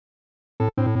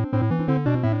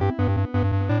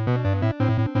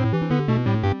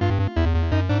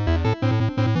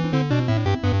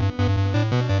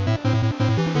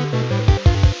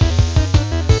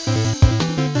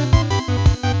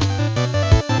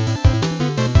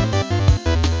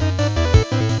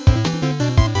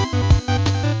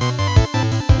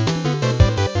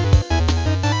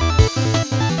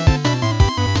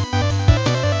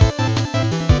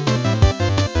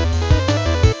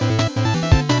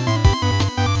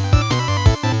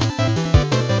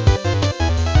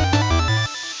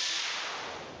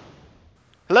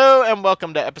Hello and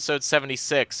welcome to episode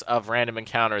 76 of Random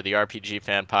Encounter, the RPG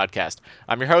fan podcast.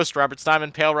 I'm your host, Robert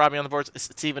Steinman, Pale Robbie on the boards.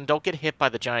 Steven, don't get hit by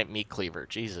the giant meat cleaver.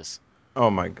 Jesus. Oh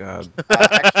my god.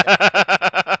 Actually,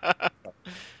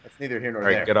 that's neither here nor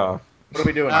Alright, there. get off. What are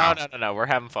we doing No, now? no, no, no. We're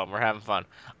having fun. We're having fun.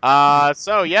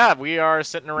 So yeah, we are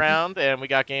sitting around and we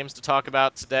got games to talk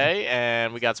about today,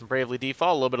 and we got some Bravely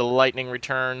Default, a little bit of Lightning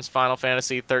Returns, Final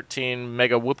Fantasy 13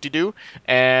 Mega Whoop-de-doo,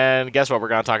 and guess what? We're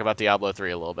going to talk about Diablo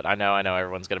 3 a little bit. I know,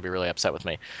 everyone's going to be really upset with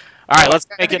me. All right, No, let's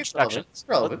I make think it's relevant. introductions. It's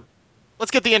relevant.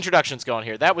 Let's get the introductions going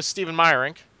here. That was Stephen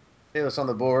Meyerink. Taylor's on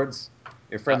the boards.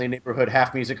 Your Uh, friendly neighborhood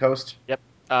half music host. yep.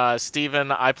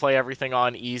 Stephen, I play everything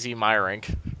on easy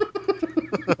Meyerink.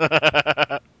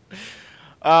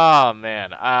 Oh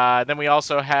man. Then we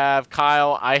also have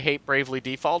Kyle. I hate Bravely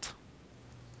Default,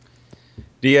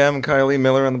 DM Kylie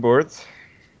Miller on the boards?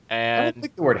 I don't and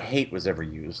think the word hate was ever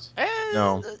used.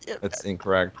 No, that's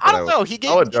incorrect, I but don't know.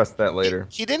 I'll adjust that He, later.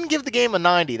 he didn't give the game a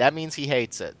 90. That means he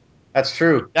hates it. That's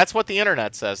true. That's what the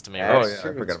internet says to me, Oh right? That's yeah, I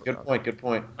true. It's forgot a about good that. point. Good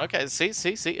point. Okay. See.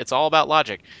 It's all about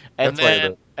logic. And That's why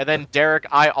then the and then Derek,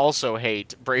 I also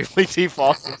hate Bravely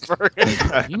Default.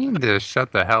 You need to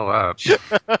shut the hell up.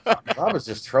 Rob is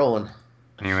just trolling.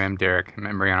 Anyway, I'm Derek. I'm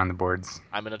Embry on the boards.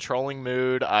 I'm in a trolling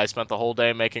mood. I spent the whole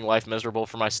day making life miserable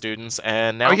for my students,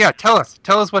 and Oh now yeah, tell us.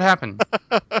 Tell us what happened.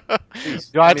 Please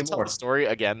do I tell have me to tell the more. story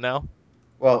again now?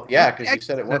 Well, Well, yeah, because yeah, you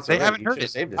said it once they already. haven't You heard should have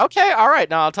it. saved it. Okay, all right.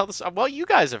 Now I'll tell this. Well, you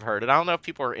guys have heard it. I don't know if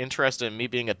people are interested in me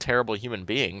being a terrible human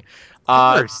being. Of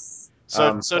Uh, course.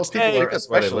 so Most people today, I are think that's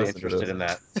why they especially listen to interested this. in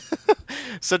that.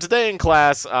 so today in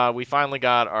class, we finally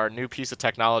got our new piece of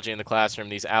technology in the classroom.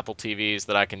 These Apple TVs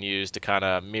that I can use to kind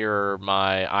of mirror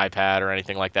my iPad or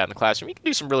anything like that in the classroom. You can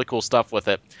do some really cool stuff with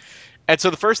it. And so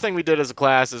the first thing we did as a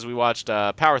class is we watched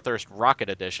Power Thirst Rocket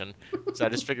Edition. So I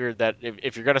just figured that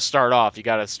if you're going to start off, you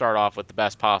got to start off with the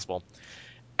best possible.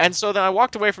 And so then I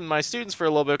walked away from my students for a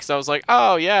little bit because I was like,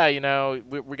 oh, yeah,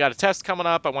 we got a test coming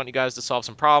up. I want you guys to solve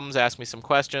some problems, ask me some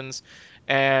questions.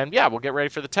 And yeah, we'll get ready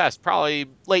for the test, probably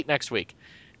late next week.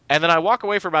 And then I walk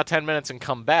away for about 10 minutes and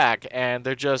come back, and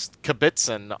they're just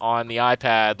kibitzing on the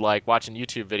iPad, like watching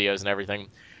YouTube videos and everything.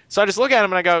 So I just look at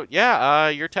them and I go, yeah,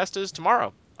 your test is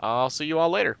tomorrow. I'll see you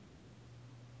all later.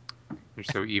 You're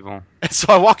so evil. And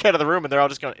so I walk out of the room and they're all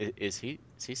just going, is he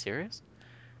serious?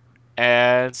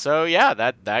 And so yeah,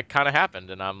 that kind of happened,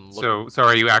 and I'm looking. So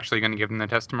are you actually going to give them the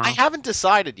test I tomorrow? haven't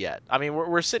decided yet. I mean,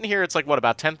 we're sitting here. It's like what,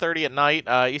 about 10:30 at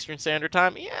night, Eastern Standard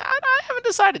Time. Yeah, I haven't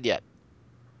decided yet.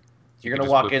 You You're could gonna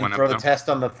just walk whip in, one up throw the though. test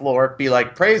on the floor, be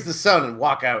like, "Praise the sun," and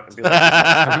walk out and be like,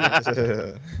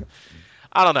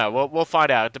 I don't know. We'll find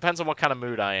out. It depends on what kind of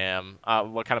mood I am,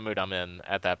 what kind of mood I'm in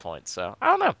at that point. So I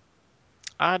don't know.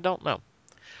 I don't know.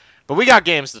 But we got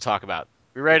games to talk about.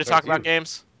 We ready "What to talk about about you?"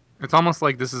 games? It's almost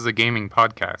like this is a gaming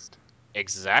podcast.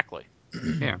 Exactly.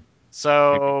 Yeah,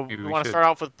 So maybe we we want to should. start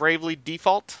off with Bravely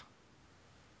Default.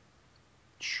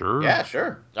 Sure. Yeah,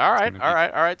 sure. All It's right, going to all be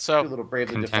right, all right. So Do a little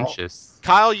bravely default. contentious.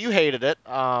 Kyle, you hated it.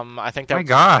 I think that My was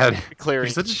God, pretty clear you're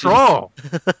and such a concise. troll.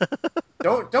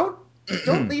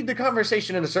 Don't lead the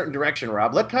conversation in a certain direction,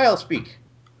 Rob. Let Kyle speak.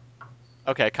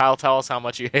 Okay, Kyle, tell us how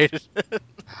much you hated it.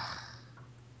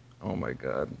 Oh my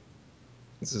god.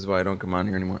 This is why I don't come on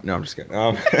here anymore. No, I'm just kidding.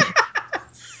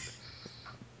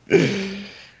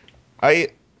 I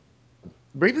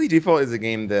Bravely Default is a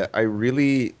game that I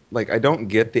really like. I don't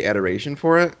get the adoration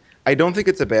for it. I don't think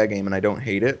it's a bad game, and I don't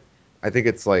hate it. I think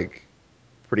it's like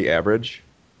pretty average,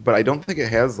 but I don't think it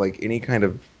has like any kind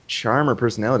of charm or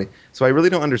personality. So I really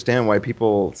don't understand why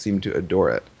people seem to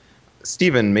adore it.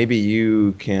 Steven, maybe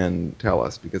you can tell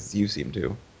us because you seem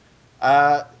to.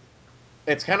 Uh,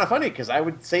 it's kind of funny because I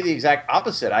would say the exact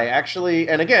opposite. I actually,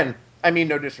 and again, I mean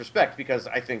no disrespect because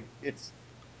I think it's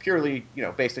purely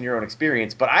based on your own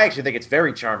experience, but I actually think it's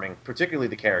very charming, particularly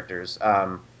the characters.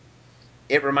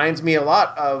 It reminds me a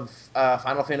lot of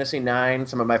Final Fantasy IX,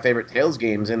 some of my favorite Tales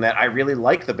games, in that I really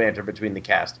like the banter between the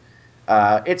cast.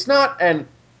 It's not, and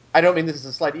I don't mean this as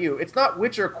a slight to you. It's not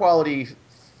Witcher quality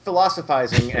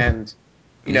philosophizing and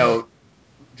you know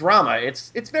drama.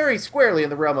 It's very squarely in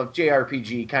the realm of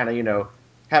JRPG kind of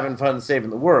having fun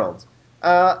saving the world.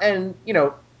 And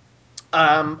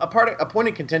a point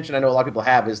of contention I know a lot of people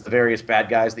have is the various bad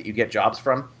guys that you get jobs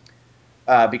from.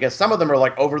 Because some of them are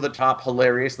like over the top,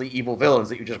 hilariously evil villains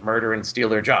that you just murder and steal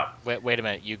their job. Wait a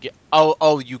minute. You get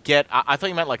oh you get. I thought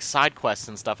you meant like side quests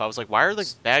and stuff. I was like, why are the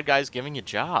bad guys giving you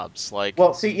jobs? Like,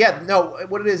 Well, see, yeah, no,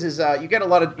 what it is you get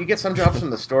you get some jobs from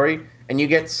the story, and you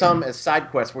get some as side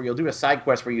quests where you'll do a side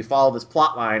quest where you follow this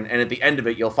plot line, and at the end of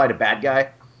it, you'll fight a bad guy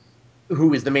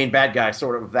who is the main bad guy,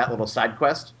 sort of that little side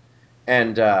quest,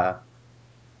 and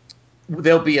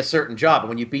there'll be a certain job, and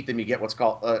when you beat them, you get what's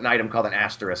called an item called an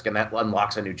asterisk, and that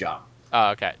unlocks a new job.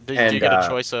 Oh, okay. Do you And get a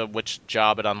choice of which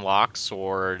job it unlocks,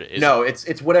 or is it? no,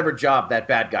 it's whatever job that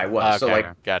bad guy was. So Okay,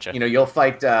 like, gotcha. you'll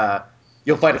fight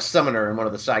a summoner in one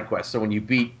of the side quests. So when you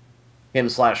beat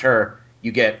him/her,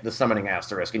 you get the summoning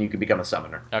asterisk, and you can become a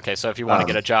summoner. Okay, so if you want to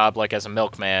get a job like as a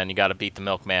milkman, you got to beat the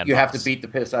milkman You have to boss. beat the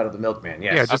piss out of the milkman.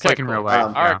 Yeah, Yes. just Okay, like in cool. real life.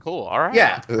 Um, All Yeah. right, cool. All right.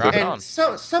 Yeah, Rock and on.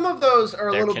 some of those are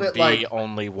a There little can bit be like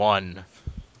only one.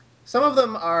 some of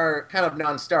them are kind of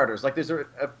non-starters. Like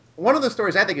one of the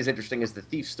stories I think is interesting is the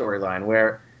thief storyline,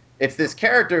 where it's this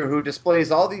character who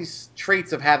displays all these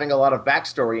traits of having a lot of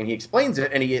backstory, and he explains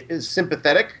it, and he is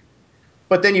sympathetic,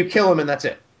 but then you kill him, and that's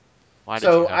it. Why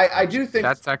did you So have to I mention? do think,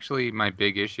 That's actually my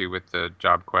big issue with the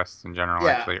job quests in general,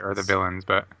 yeah, actually, or the villains.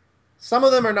 But some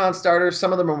of them are non-starters,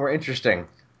 some of them are more interesting.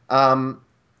 Um,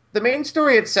 the main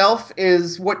story itself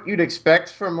is what you'd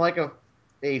expect from like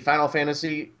a Final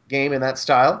Fantasy game in that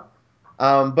style.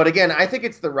 But again, I think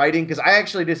it's the writing because I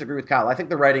actually disagree with Kyle. I think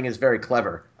the writing is very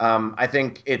clever. I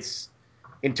think it's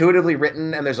intuitively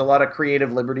written, and there's a lot of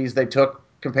creative liberties they took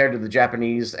compared to the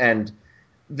Japanese. And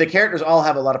the characters all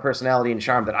have a lot of personality and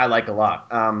charm that I like a lot.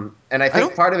 And I I think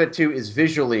don't. part of it too is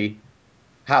visually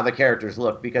how the characters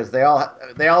look because they all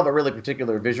have a really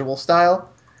particular visual style,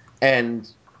 and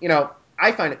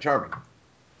I find it charming.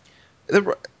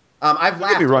 The, I've don't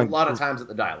get me laughed a wrong. lot of times at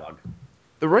the dialogue.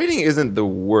 The writing isn't the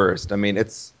worst. I mean,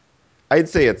 I'd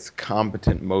say it's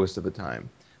competent most of the time,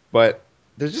 but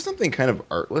there's just something kind of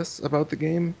artless about the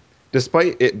game.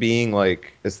 Despite it being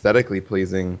like aesthetically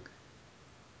pleasing,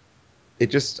 it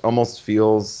just almost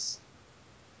feels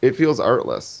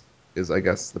artless. Is I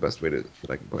guess the best way that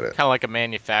I can put it. Kind of like a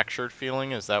manufactured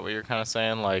feeling. Is that what you're kind of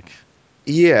saying? Like,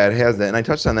 Yeah, it has that, and I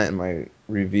touched on that in my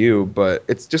review, but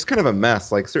it's just kind of a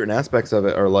mess. Like certain aspects of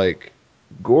it are like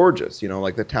gorgeous,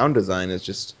 like the town design is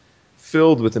just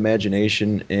filled with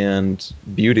imagination and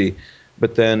beauty.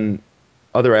 But then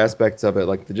other aspects of it,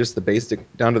 like just the basic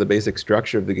down to the basic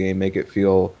structure of the game, make it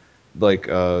feel like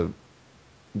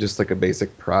just like a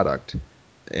basic product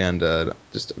and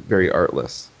just very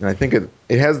artless. And I think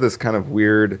it has this kind of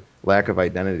weird lack of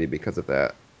identity because of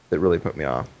that that really put me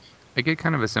off. I get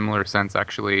kind of a similar sense,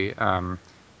 actually,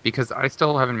 because I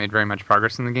still haven't made very much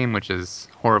progress in the game, which is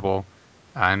horrible.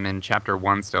 I'm in chapter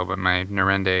 1 still, but my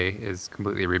Narende is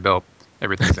completely rebuilt.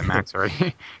 Everything's at max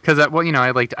already. Because, well,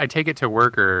 I take it to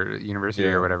work or university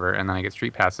or Yeah. whatever, and then I get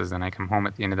street passes, and I come home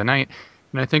at the end of the night,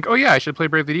 and I think, oh yeah, I should play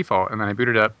Bravely Default, and then I boot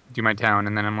it up, do my town,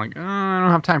 and then I'm like, I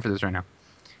don't have time for this right now.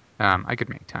 I could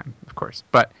make time, of course,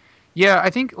 but yeah, I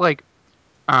think like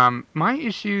my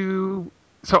issue.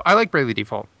 So I like Bravely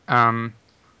Default.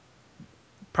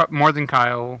 More than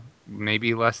Kyle,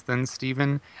 maybe less than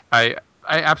Steven. I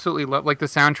absolutely love like the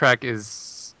soundtrack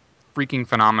is freaking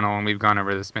phenomenal, and we've gone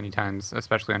over this many times,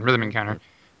 especially on Rhythm Encounter.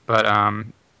 But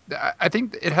I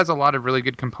think it has a lot of really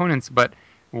good components. But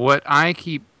what I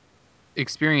keep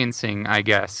experiencing, I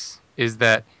guess, is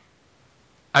that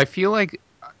I feel like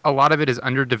a lot of it is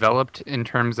underdeveloped in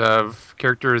terms of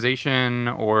characterization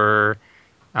or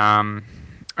um,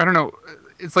 I don't know.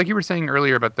 It's like you were saying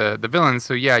earlier about the villains.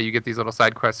 So yeah, you get these little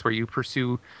side quests where you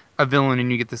pursue a villain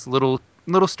and you get this little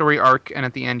story arc, and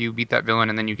at the end you beat that villain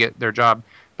and then you get their job.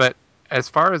 But as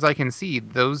far as I can see,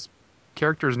 those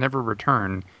characters never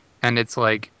return, and it's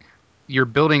like you're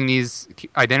building these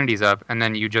identities up and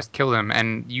then you just kill them,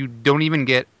 and you don't even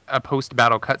get a post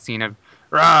battle cutscene of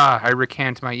 "Rah, I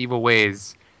recant my evil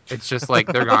ways." It's just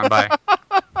like they're gone by.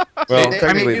 Well, They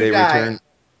I mean, technically, do die.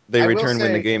 They I will return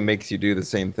when the say, game makes you do the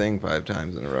same thing 5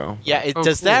 times in a row. yeah, But it oh,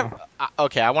 does that. cool.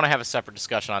 Okay, I want to have a separate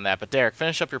discussion on that. But Derek,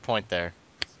 finish up your point there.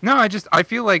 No, I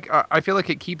feel like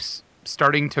it keeps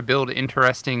starting to build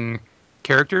interesting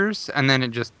characters and then it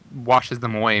just washes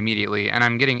them away immediately, and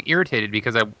I'm getting irritated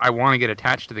because I want to get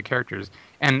attached to the characters.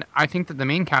 And I think that the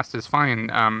main cast is fine.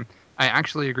 I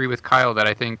actually agree with Kyle that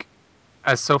I think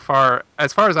as far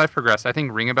as I've progressed, I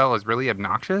think Ringabel is really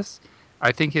obnoxious.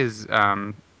 I think his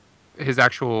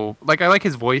actual like I like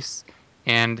his voice,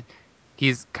 and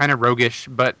he's kind of roguish,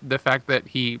 but the fact that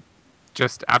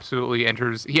just absolutely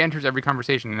enters every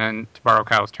conversation, and then to borrow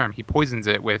Kyle's term, he poisons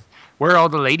it with where are all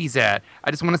the ladies at?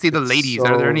 I just want to see the it's ladies.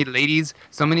 Are there so any ladies?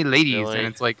 So many ladies. And Really?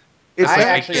 it's like it's I not I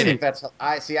actually get even it. think that's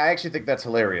I actually think that's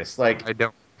hilarious. Like, I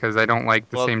don't like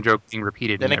the Well, same joke being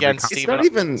repeated then in every again, it's conversation. not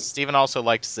even Steven also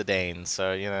liked Zidane,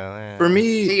 so for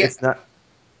me. see, It's not.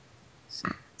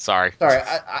 sorry. sorry,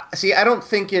 I see. I don't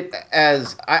think it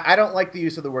as I don't like the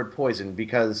use of the word poison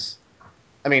because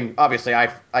I mean, obviously,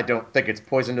 I don't think it's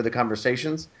poison to the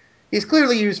conversations. He's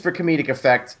clearly used for comedic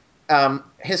effect.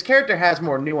 His character has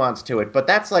more nuance to it, but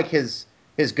that's like his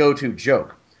go-to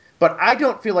joke. But I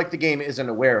don't feel like the game isn't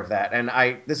aware of that, and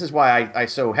this is why I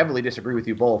so heavily disagree with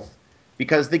you both,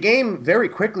 because the game very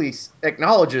quickly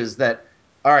acknowledges that,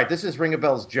 all right, this is Ring a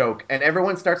Bell's joke, and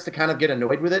everyone starts to kind of get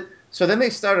annoyed with it. So then they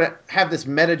start to have this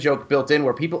meta joke built in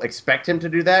where people expect him to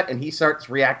do that, and he starts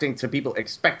reacting to people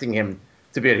expecting him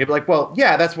to be it. He'll be like, well,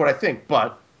 yeah, that's what I think,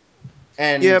 but Yeah,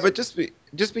 and but just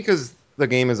because the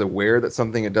game is aware that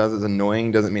something it does is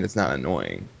annoying doesn't mean it's not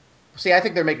annoying. see, I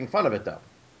think they're making fun of it though.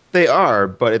 They are,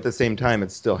 but at the same time,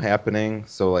 it's still happening.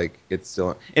 So like, it's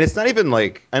still, and it's not even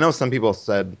like I know some people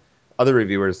said, other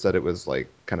reviewers said it was like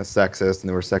kind of sexist, and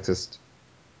there were sexist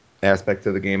aspects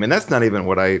of the game, and that's not even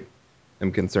what I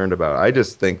am concerned about. I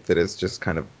just think that it's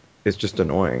just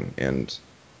annoying and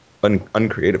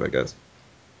uncreative, I guess.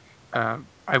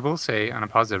 I will say on a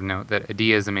positive note that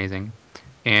Adia is amazing,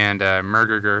 and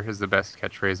Murgurger is the best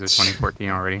catchphrase of 2014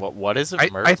 already. What is it?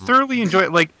 I thoroughly enjoy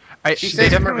it. Like She they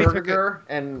says definitely took it. "murder,"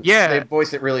 and they Yeah,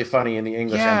 voice it really funny in the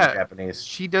English and the yeah. Japanese.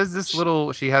 She does this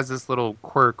little. She has this little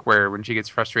quirk where when she gets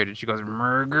frustrated, she goes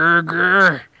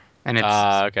Murgurger, and it's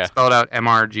Okay. spelled out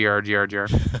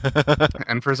MRGRGRGR.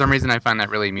 And for some reason, I find that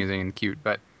really amusing and cute.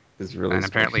 But It's really and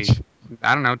strange. apparently,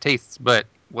 I don't know tastes, but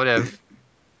whatever.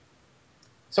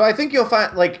 So I think you'll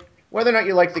find like whether or not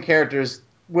you like the characters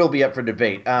will be up for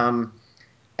debate.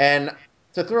 And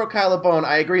to throw Kyle a bone,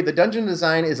 I agree. The dungeon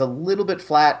design is a little bit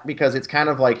flat because it's kind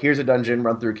of like here's a dungeon,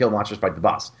 run through, kill monsters, fight the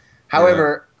boss. Yeah.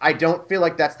 However, I don't feel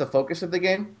like that's the focus of the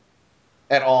game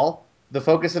at all. The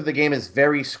focus of the game is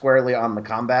very squarely on the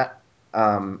combat,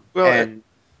 Well, and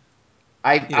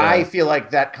I yeah. feel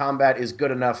like that combat is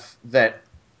good enough that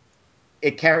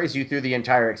it carries you through the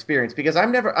entire experience because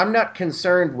I'm not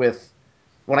concerned with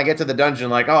when I get to the dungeon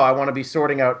like, oh, I want to be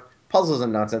sorting out puzzles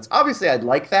and nonsense. Obviously I'd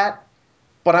like that,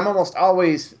 but I'm almost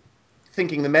always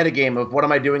thinking the metagame of what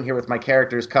am I doing here with my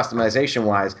characters customization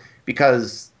wise,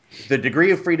 because the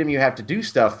degree of freedom you have to do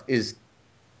stuff is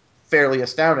fairly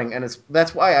astounding, and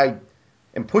that's why I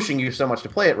am pushing you so much to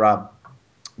play it, Rob,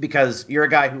 because you're a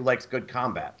guy who likes good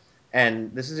combat.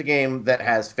 And this is a game that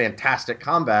has fantastic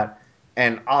combat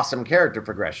and awesome character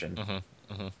progression.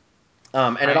 hmm hmm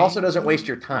And it also I doesn't waste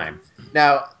your time.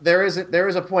 Now, there is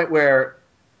a point where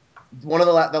one of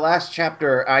the last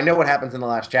chapter, I know what happens in the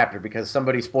last chapter because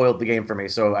somebody spoiled the game for me.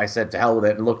 So I said to hell with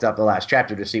it and looked up the last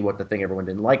chapter to see what the thing everyone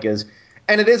didn't like is.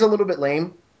 And it is a little bit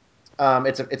lame.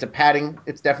 It's a padding.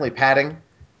 It's definitely padding.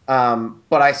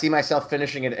 But I see myself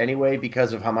finishing it anyway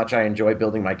because of how much I enjoy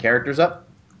building my characters up.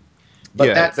 But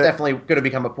Yeah, that's definitely going to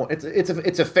become a point.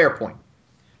 It's a fair point.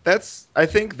 I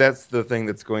think that's the thing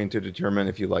that's going to determine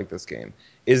if you like this game.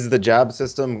 Is the job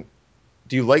system,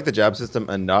 do you like the job system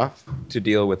enough to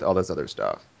deal with all this other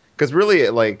stuff? Because really,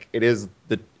 like, it is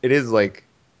like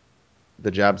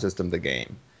the job system, the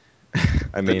game.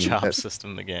 I The mean, job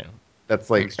system, the game. that's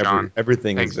like Thanks, John.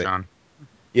 everything is Thanks, John.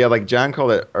 yeah, like John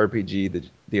called it RPG,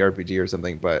 the RPG or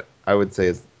something, but I would say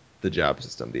it's the job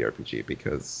system, the RPG,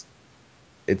 because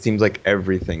it seems like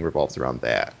everything revolves around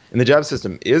that. And the job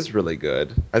system is really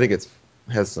good. I think it's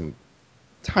has some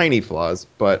tiny flaws,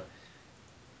 but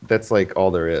that's like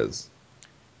all there is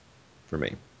for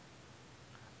me.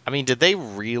 I mean, did they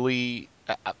really?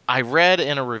 I read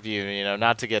in a review,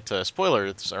 not to get to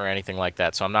spoilers or anything like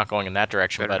that, so I'm not going in that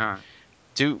direction. Better But not.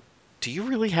 do do you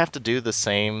really have to do the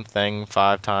same thing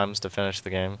 5 times to finish the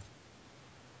game?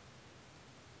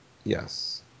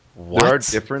 Yes, there are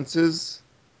What? differences.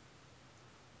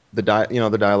 The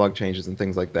dialogue changes and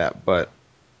things like that, but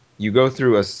you go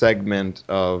through a segment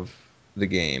of the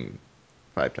game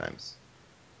 5 times.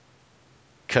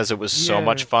 Because it was so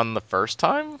much Yeah. fun the first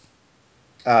time?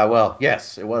 Well,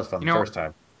 yes, it was fun You the know. first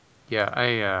time.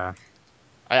 Yeah.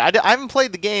 I haven't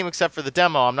played the game except for the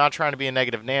demo. I'm not trying to be a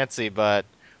negative Nancy, but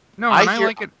No, I and I hear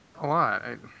like it a lot.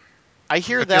 I I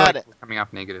hear feel like that. we're coming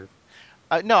off negative.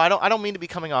 No, I don't mean to be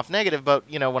coming off negative, but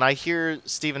when I hear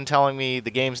Steven telling me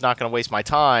the game's not going to waste my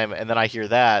time, and then I hear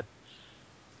that,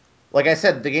 Like I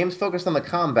said, the game's focused on the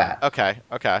combat, okay,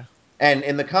 okay, and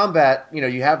in the combat,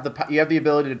 you have the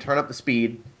ability to turn up the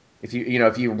speed if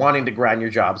if you're wanting to grind your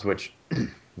jobs, which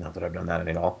not that I've done that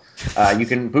at all. You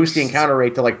can boost the encounter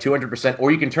rate to like 200%,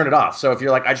 or you can turn it off. So if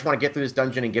you're like, I just want to get through this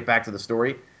dungeon and get back to the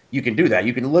story, you can do that.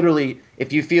 You can literally,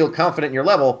 if you feel confident in your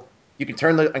level, you can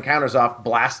turn the encounters off,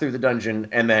 blast through the dungeon,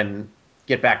 and then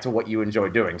get back to what you enjoy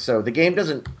doing. So the game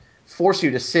doesn't force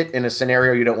you to sit in a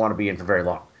scenario you don't want to be in for very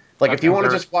long. Like if you okay.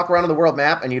 want to just walk around on the world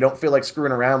map and you don't feel like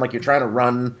screwing around, like you're trying to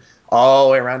run all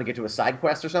the way around to get to a side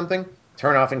quest or something,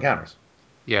 turn off encounters.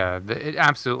 Yeah, it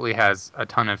absolutely has a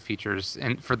ton of features,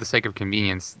 and for the sake of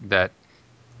convenience, that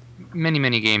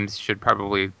many games should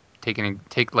probably take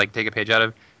a page out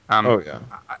of. Oh yeah.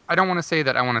 I don't want to say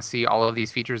that I want to see all of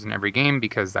these features in every game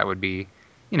because that would be,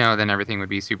 then everything would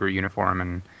be super uniform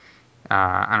and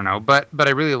I don't know. But I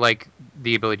really like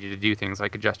the ability to do things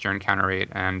like adjust your encounter rate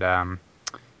and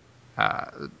uh,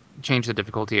 change the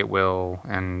difficulty at will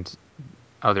and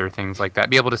other things like that.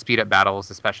 Be able to speed up battles,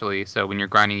 especially. So when you're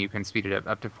grinding, you can speed it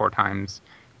up to 4 times.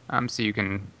 So you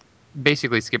can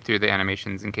basically skip through the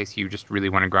animations in case you just really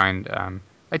want to grind.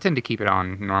 I tend to keep it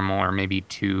on normal or maybe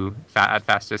two at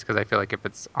fastest because I feel like if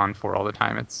it's on 4 all the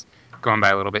time, it's going by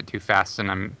a little bit too fast,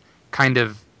 and I'm kind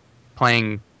of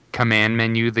playing command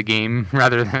menu the game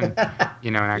rather than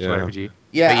an actual Yeah. RPG.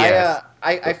 Yeah, But yes,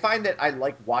 I find that I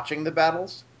like watching the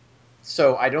battles.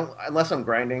 So I don't unless I'm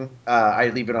grinding. I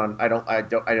leave it on.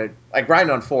 I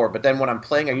grind on 4, but then when I'm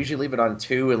playing, I usually leave it on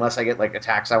 2 unless I get like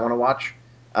attacks I want to watch.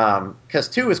 Because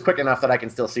 2 is quick enough that I can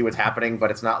still see what's happening,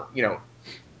 but it's not.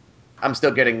 I'm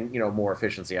still getting more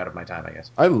efficiency out of my time, I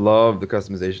guess. I love the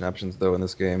customization options though in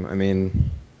this game. I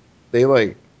mean, they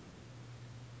like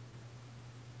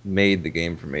made the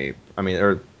game for me. I mean,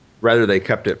 or rather, they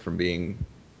kept it from being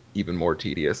even more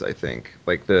tedious. I think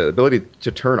like the ability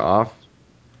to turn off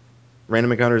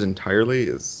random encounters entirely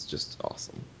is just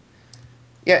awesome.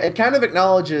 Yeah, it kind of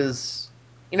acknowledges.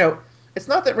 You know, it's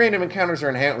not that random encounters are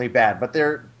inherently bad, but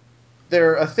they're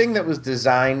a thing that was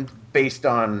designed based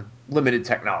on limited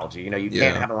technology. You can't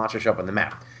Yeah. have a monster show up on the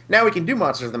map. Now we can do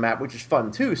monsters on the map, which is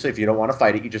fun too. So if you don't want to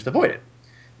fight it, you just avoid it.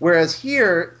 Whereas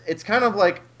here, it's kind of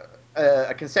like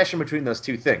a concession between those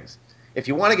two things. If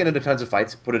you want to get into tons of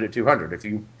fights, put it at 200. If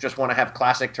you just want to have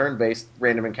classic turn-based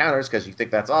random encounters because you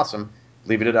think that's awesome,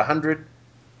 leave it at 100.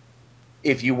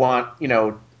 If you want,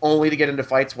 only to get into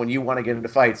fights when you want to get into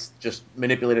fights, just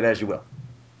manipulate it as you will.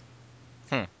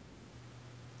 Hmm.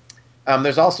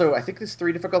 There's also, I think there's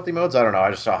 3 difficulty modes. I don't know.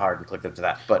 I just saw hard and clicked into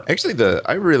that. But Actually, the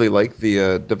I really like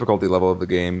the difficulty level of the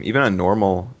game, even on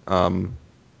normal.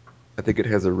 I think it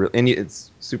has a real, and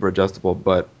it's super adjustable,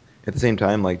 but at the same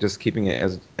time, like just keeping it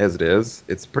as it is,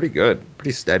 it's pretty good,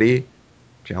 pretty steady,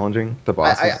 challenging. The I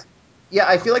bosses. yeah,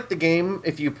 I feel like the game,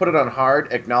 if you put it on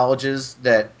hard, acknowledges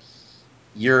that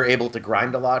you're able to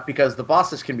grind a lot because the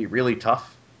bosses can be really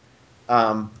tough.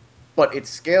 Um, but it's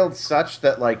scaled such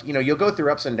that you'll go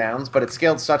through ups and downs, but it's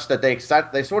scaled such that they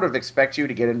sort of expect you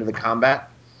to get into the combat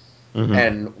Hmm.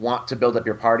 and want to build up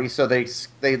your party. So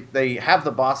they have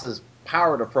the bosses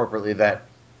powered appropriately that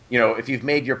if you've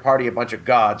made your party a bunch of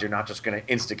gods, you're not just going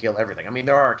to insta kill everything. I mean,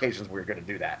 there are occasions where you're going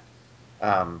to do that,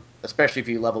 especially if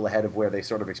you level ahead of where they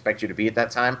sort of expect you to be at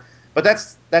that time. But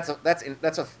that's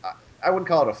a I wouldn't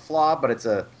call it a flaw, but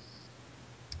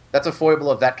that's a foible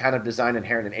of that kind of design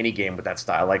inherent in any game with that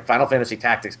style. Like Final Fantasy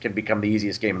Tactics can become the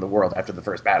easiest game in the world after the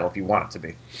first battle if you want it to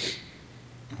be.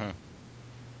 Mhm.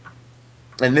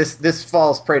 And this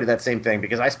falls prey to that same thing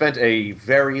because I spent a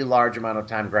very large amount of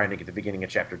time grinding at the beginning of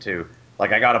chapter 2.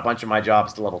 Like I got a bunch of my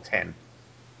jobs to level 10,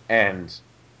 and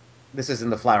this is in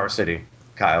the Flower City,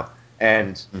 Kyle.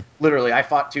 And literally, I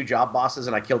fought 2 job bosses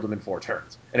and I killed them in 4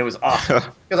 turns, and it was awesome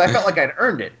because I felt like I'd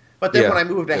earned it. But then when Yeah, I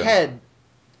moved yeah, ahead,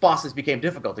 bosses became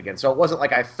difficult again. So it wasn't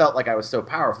like I felt like I was so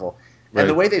powerful. And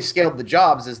the right. way they've scaled the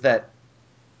jobs is that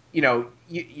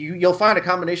you'll find a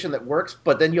combination that works,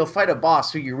 but then you'll fight a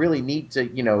boss who you really need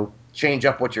to change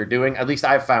up what you're doing. At least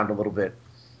I've found a little bit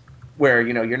where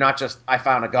you're not just I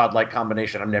found a godlike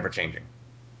combination. I'm never changing.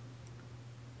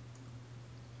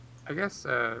 I guess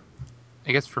I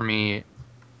guess for me,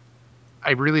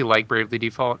 I really like Bravely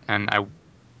Default, and I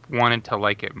wanted to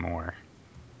like it more.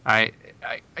 I,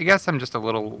 I guess I'm just a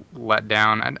little let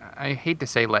down. I hate to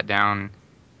say let down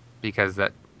because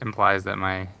that implies that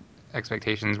my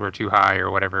expectations were too high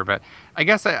or whatever. But I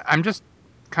guess I'm just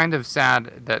kind of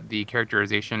sad that the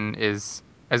characterization is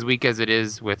as weak as it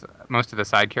is with most of the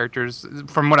side characters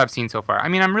from what I've seen so far. I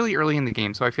mean, I'm really early in the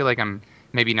game, so I feel like I'm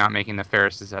maybe not making the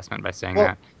fairest assessment by saying Well,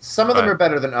 that. some of them But are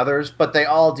better than others, but they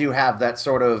all do have that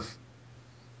sort of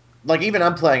like even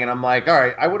I'm playing and I'm like, all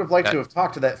right, I would have liked to that have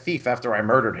talked to that thief after I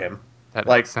murdered him. that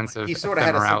Like sense he of sort of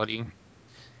had a sense. ephemerality.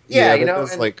 Yeah, Yeah, that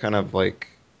does and like kind of like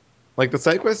the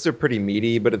side quests are pretty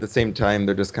meaty, but at the same time,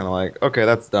 they're just kind of like, okay,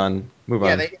 that's done, move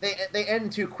yeah, on. they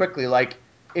end too quickly. Like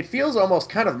it feels almost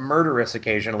kind of murderous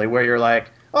occasionally, where you're like,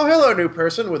 "Oh, hello, new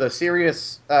person with a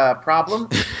serious problem,"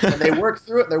 and they work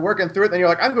through it. They're working through it. Then you're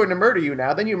like, "I'm going to murder you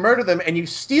now." Then you murder them and you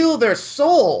steal their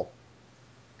soul,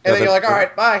 and God, then you're that's like, "All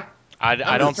dark. right, bye. I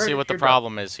I'm going don't to turn see you to what the your dog."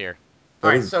 problem is here. All That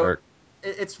right, is so dark.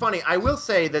 it's funny. I will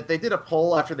say that they did a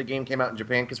poll after the game came out in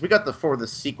Japan because we got the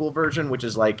sequel version, which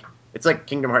is like it's like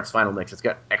Kingdom Hearts Final Mix. It's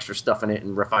got extra stuff in it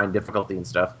and refined difficulty and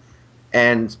stuff.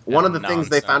 And one of the things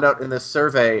they found Nonsense. out in this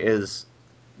survey is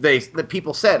the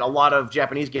people said a lot of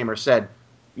Japanese gamers said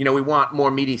we want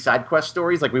more meaty side quest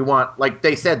stories. Like we want, like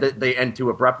they said that they end too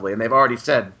abruptly, and they've already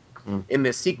said in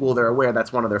this sequel they're aware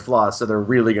that's one of their flaws, so they're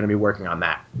really going to be working on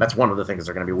that. That's one of the things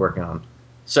they're going to be working on.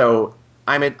 So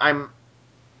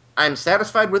I'm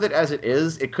satisfied with it as it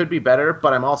is. It could be better,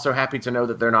 but I'm also happy to know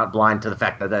that they're not blind to the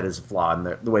fact that that is a flaw in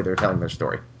the way they're telling their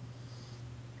story.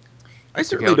 I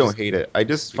certainly don't hate it. I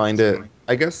just find it,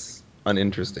 I guess,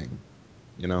 uninteresting.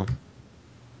 You know?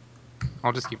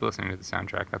 I'll just keep listening to the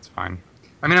soundtrack. That's fine.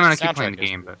 I mean, I'm gonna keep playing the Soundtrack is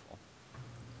game, but beautiful.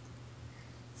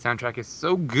 soundtrack is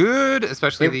so good.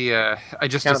 Especially the I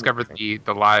just Kind of discovered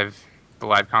the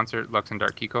live concert Lux and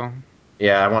Dark Kiko.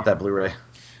 Yeah, I want that Blu-ray.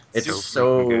 It's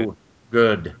So freaking so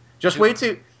good. Just wait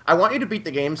to. I want you to beat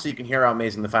the game so you can hear how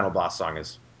amazing the final boss song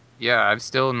is. Yeah, I've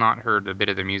still not heard a bit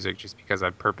of the music just because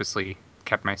I've purposely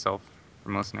kept myself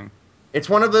from listening. It's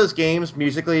one of those games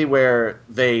musically where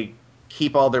they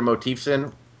keep all their motifs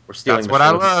in. We're stealing That's the what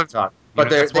I show. love. Talk. You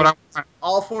But know, that's what I want.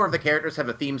 all four of the characters have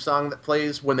a theme song that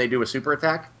plays when they do a super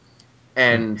attack,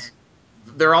 and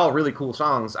they're all really cool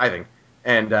songs, I think.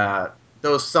 And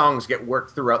those songs get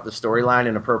worked throughout the storyline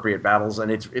in appropriate battles,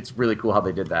 and it's really cool how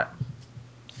they did that.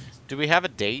 Do we have a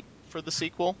date for the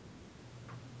sequel?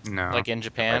 No, Like in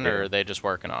Japan, or are they just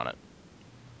working on it?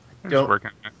 they're just Don't working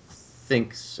on it.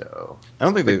 think so. I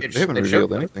don't think But they haven't they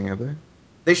revealed showed anything, have they?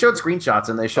 they showed screenshots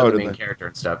and they showed Oh, the did main they? character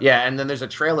and stuff. Yeah, and then there's a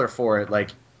trailer for it, like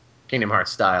Kingdom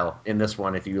Hearts style, in this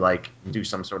one. If you like do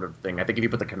some sort of thing, I think if you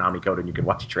put the Konami code in, you can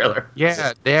watch a trailer.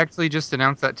 Yeah, they actually just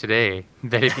announced that today.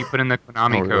 That if you put in the Oh,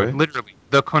 Konami code, really? literally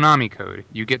the Konami code,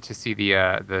 you get to see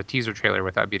the teaser trailer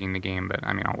without beating the game. But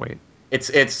I mean, I'll wait.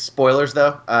 It's spoilers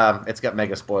though. It's got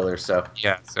mega spoilers, so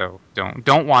Yeah, so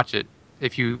don't watch it.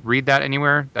 If you read that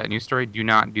anywhere, that news story, do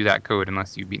not do that code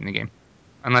unless you've beaten the game.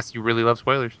 Unless you really love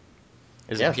spoilers.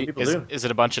 Is yeah, it some people do. is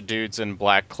it a bunch of dudes in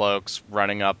black cloaks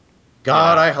running up?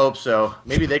 God, I hope so.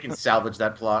 Maybe they can salvage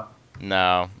that plot.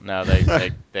 No,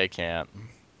 they can't.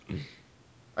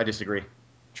 I disagree.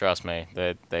 Trust me,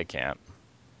 they can't.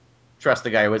 Trust the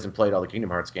guy who hasn't played all the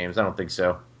Kingdom Hearts games. I don't think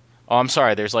so. Oh, I'm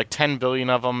sorry. There's like 10 billion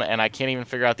of them, and I can't even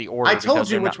figure out the I order told because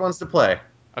you they're which not. ones to play.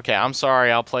 Okay, I'm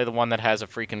sorry. I'll play the one that has a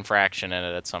freaking fraction in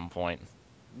it at some point.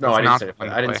 No, That's I didn't not say the to play.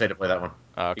 one to I didn't play. say to play that one.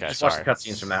 You Okay, just watch the sorry.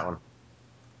 cutscenes from that one.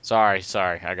 Sorry.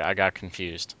 I got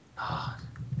confused.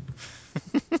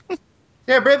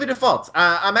 Yeah, Bravely Default.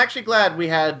 I'm actually glad we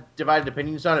had divided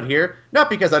opinions on it here. Not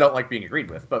because I don't like being agreed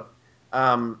with, but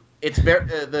it's very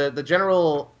the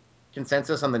general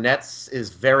consensus on the nets is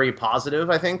very positive.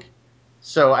 I think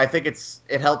so. I think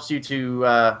it helps you to.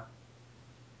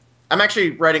 I'm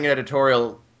actually writing an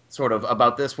editorial sort of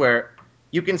about this where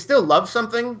you can still love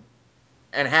something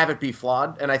and have it be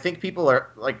flawed, and I think people are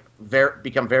like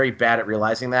become very bad at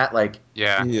realizing that.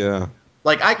 Yeah. Yeah.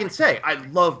 Like I can say I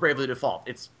love Bravely Default.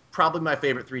 It's probably my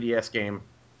favorite 3DS game.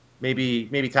 Maybe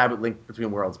tied with Link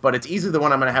Between Worlds, but it's easily the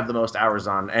one I'm going to have the most hours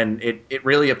on, and it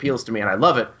really appeals to me, and I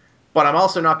love it. But I'm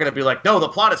also not going to be like, no, the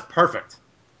plot is perfect.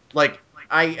 Like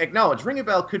I acknowledge Ring a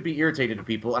Bell could be irritated to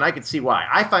people, and I can see why.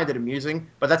 I find it amusing,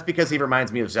 but that's because he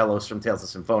reminds me of Zelos from Tales of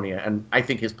Symphonia, and I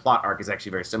think his plot arc is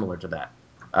actually very similar to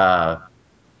that.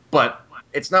 But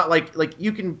it's not like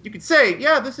you could say,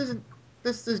 yeah, this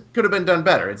could have been done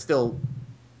better. It still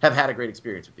have had a great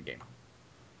experience with the game.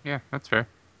 Yeah, that's fair.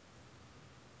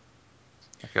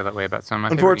 I feel that way about some of my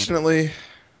favorite games. Unfortunately,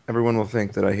 everyone will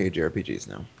think that I hate JRPGs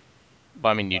now. But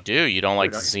I mean, you do. You don't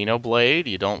like Don't you? Xenoblade.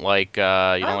 You don't Kyle like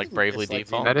didn't Bravely dislike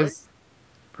Default. That Xenoblade. is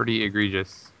pretty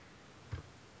egregious.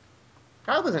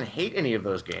 Kyle doesn't hate any of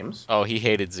those games. Oh, he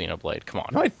hated Xenoblade. Come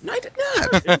No, I did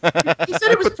not. He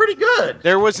said it was pretty good.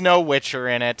 There was no Witcher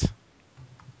in it.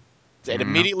 It No.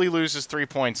 immediately loses 3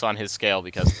 points on his scale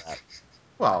because of that.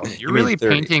 Well, You're You mean really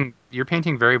 30. painting. You're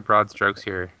painting very broad strokes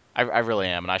here, I really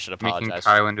am, and I should making apologize.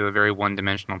 Kyle into a very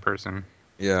one-dimensional person.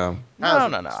 Yeah.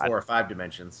 Kyle's No, in no, no. 4 or 5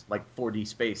 dimensions, like 4D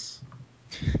space.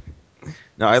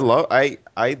 No, I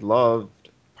loved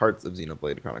parts of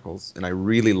Xenoblade Chronicles, and I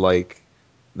really like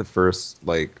the first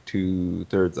like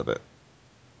 2/3 of it.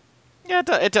 Yeah,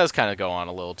 it does kind of go on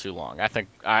a little too long. I think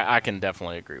I can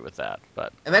definitely agree with that.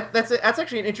 But And that's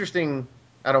actually an interesting.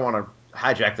 I don't want to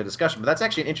hijack the discussion, but that's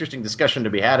actually an interesting discussion to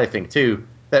be had. I think too.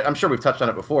 That I'm sure we've touched on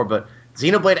it before, but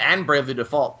Xenoblade and Bravely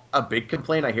Default, a big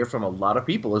complaint I hear from a lot of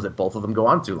people is that both of them go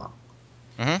on too long.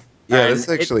 mhm. Yeah, And this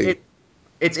actually.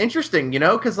 it's interesting,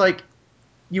 because like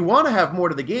you want to have more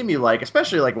to the game you like,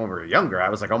 especially like when we were younger. I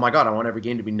was like, oh my god, I want every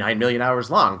game to be 9 million hours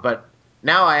long. But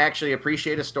now I actually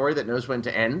appreciate a story that knows when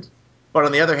to end. But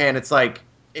on the other hand, it's like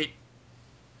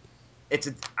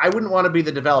I wouldn't want to be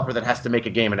the developer that has to make a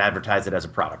game and advertise it as a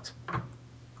product.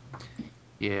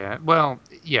 Yeah. Well,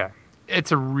 yeah.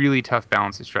 it's a really tough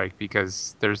balance to strike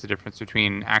because there's the difference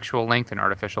between actual length and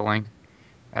artificial length,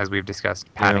 as we've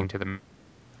discussed, padding Yeah. to them.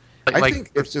 I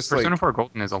think it's just Persona like 4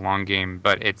 Golden is a long game,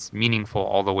 but it's meaningful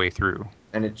all the way through.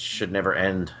 And it should never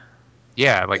end.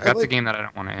 Yeah, like I that's a like game that I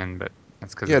don't want to end, but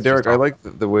that's because yeah, it's just Derek. I awful.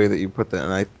 like the way that you put that,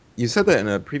 and you said that in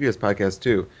a previous podcast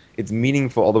too. It's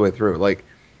meaningful all the way through. Like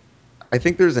I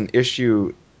think there's an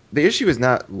issue. The issue is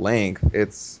not length;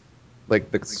 it's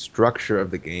like the structure of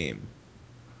the game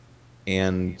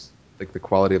and like the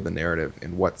quality of the narrative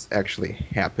and what's actually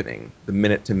happening, the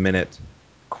minute to minute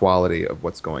quality of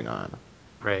what's going on.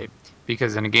 Right.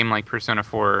 Because in a game like Persona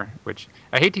 4, which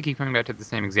I hate to keep coming back to the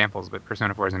same examples, but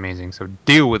Persona 4 is amazing, so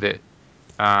deal with it.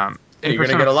 In You're gonna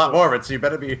Persona get a lot 4, more of it, so you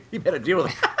better deal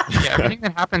with it. yeah, everything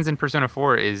that happens in Persona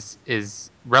 4 is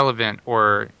relevant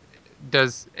or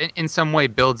does in some way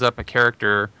builds up a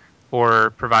character or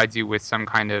provides you with some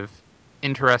kind of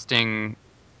interesting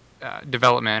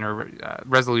development or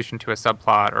resolution to a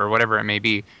subplot or whatever it may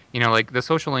be. Like the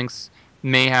social links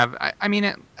may have. I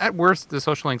mean, at worst, the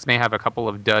social links may have a couple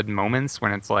of dud moments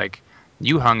when it's like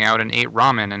you hung out and ate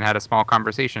ramen and had a small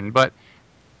conversation, but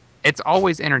it's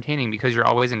always entertaining because you're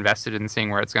always invested in seeing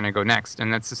where it's going to go next.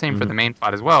 And that's the same for Hmm. the main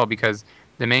plot as well, because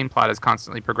the main plot is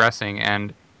constantly progressing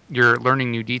and you're learning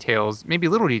new details, maybe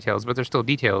little details, but they're still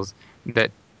details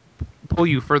that pull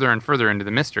you further and further into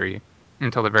the mystery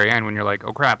until the very end when you're like,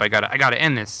 oh crap, I gotta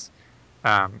end this.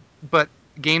 But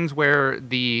games where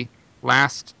the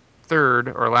last third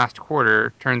or last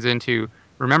quarter turns into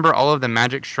remember all of the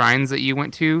magic shrines that you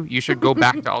went to? You should go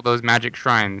back to all those magic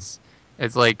shrines.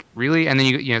 It's like really, and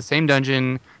then same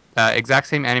dungeon, exact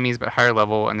same enemies but higher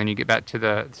level, and then you get back to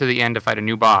the end to fight a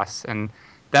new boss, and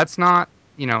that's not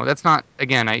that's not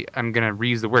again I'm gonna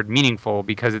reuse the word meaningful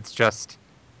because it's just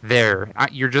there.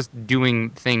 You're just doing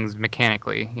things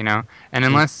mechanically, and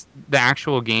unless the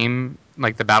actual game,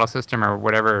 like the battle system or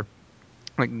whatever,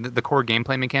 like the core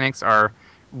gameplay mechanics are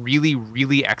really,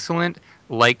 really excellent.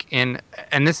 And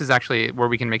this is actually where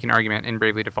we can make an argument in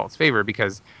Bravely Default's favor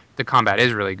because the combat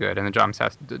is really good and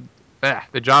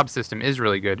the job system is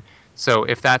really good. So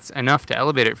if that's enough to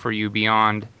elevate it for you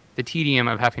beyond the tedium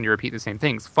of having to repeat the same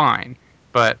things, fine.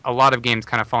 But a lot of games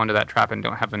kind of fall into that trap and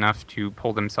don't have enough to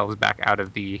pull themselves back out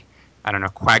of the, I don't know,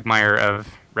 quagmire of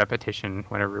repetition,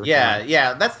 whatever you Yeah, want.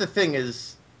 yeah. That's the thing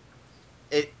is,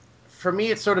 it for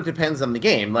me it sort of depends on the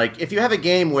game. Like if you have a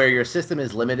game where your system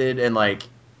is limited and like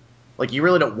you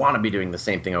really don't want to be doing the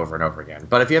same thing over and over again.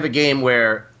 But if you have a game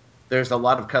where there's a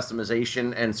lot of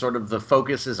customization and sort of the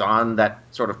focus is on that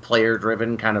sort of player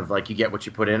driven kind of like you get what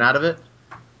you put in out of it,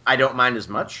 I don't mind as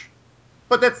much.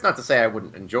 But that's not to say I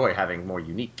wouldn't enjoy having more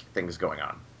unique things going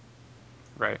on.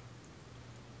 Right.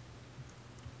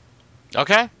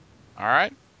 Okay. All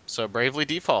right. So Bravely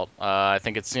Default. I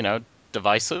think it's,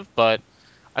 divisive, but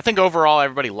I think overall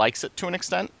everybody likes it to an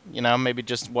extent. Maybe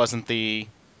just wasn't the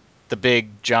big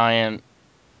giant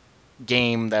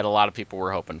game that a lot of people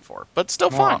were hoping for, but still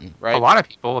Well, fun, a right? lot of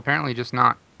people, apparently just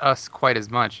not us quite as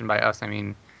much. And by us, I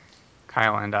mean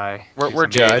Kyle and I to We're some Yeah, I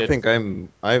extent. jaded. think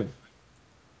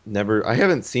I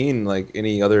haven't seen like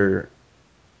any other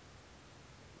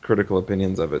critical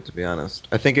opinions of it, to be honest.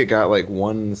 I think it got like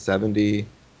 170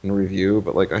 in review,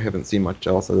 but like I haven't seen much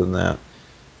else other than that.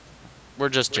 We're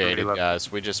just Everybody jaded, loves it.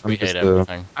 guys. We I'm hate just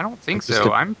everything. I don't think I'm just so.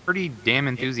 a, I'm pretty damn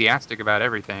enthusiastic about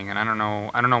everything, and I don't know.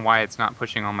 I don't know why it's not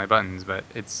pushing all my buttons, but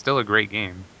it's still a great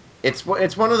game. It's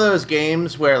one of those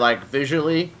games where like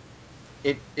visually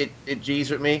it G's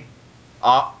with me.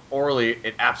 Orally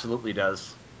it absolutely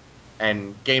does.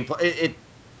 And gameplay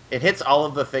it hits all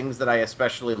of the things that I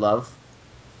especially love.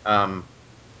 Um,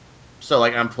 so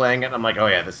like I'm playing it and I'm like, oh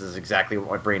yeah, this is exactly what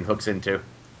my brain hooks into.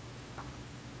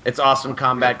 It's awesome That's good.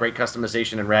 combat, great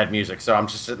customization, and rad music. So I'm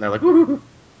just sitting there like, woo.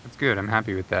 That's good. I'm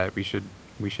happy with that. We should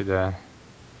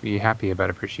be happy about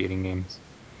appreciating games.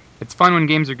 It's fun when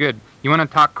games are good. You want to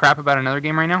talk crap about another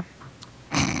game right now?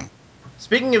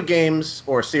 Speaking of games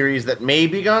or series that may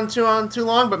be gone on too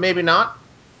long, but maybe not.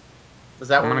 Is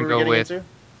that I'm what gonna we were go getting with into?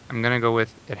 I'm gonna go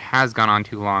with it has gone on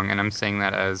too long, and I'm saying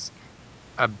that as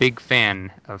a big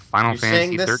fan of Final You're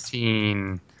saying Fantasy this.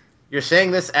 13. You're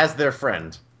saying this as their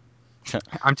friend.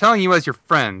 I'm telling you as your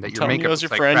friend I'm that your telling you makeup as your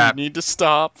looks like friend, you crap need to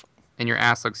stop. and your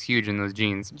ass looks huge in those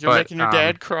jeans. You're But making your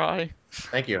dad cry.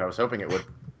 Thank you. I was hoping it would.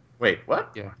 Wait, what?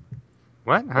 yeah,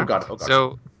 what? Oh Huh? god. Oh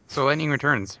god. So Lightning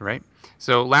Returns, right?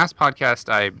 So last podcast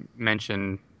I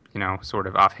mentioned, sort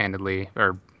of offhandedly,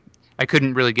 or I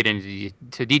couldn't really get into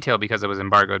to detail because I was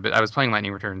embargoed, but I was playing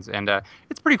Lightning Returns, and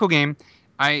it's a pretty cool game.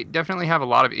 I definitely have a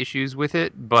lot of issues with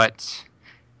it, but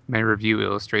my review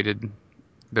illustrated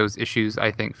those issues,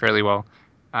 I think, fairly well.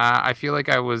 I feel like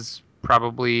I was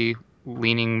probably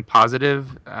leaning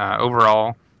positive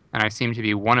overall, and I seem to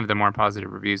be one of the more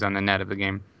positive reviews on the net of the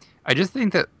game. I just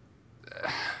think that,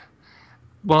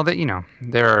 well, that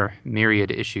there are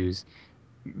myriad issues.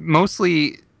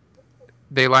 Mostly,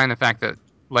 they lie in the fact that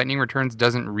Lightning Returns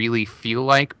doesn't really feel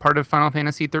like part of Final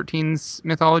Fantasy XIII's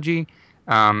mythology.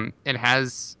 It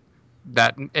has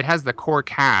the core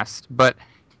cast, but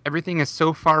everything is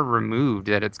so far removed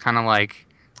that it's kind of like,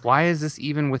 why is this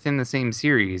even within the same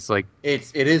series? Like,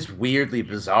 it is weirdly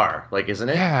bizarre, like, isn't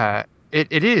it? yeah,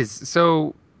 it is.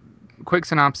 So, quick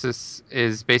synopsis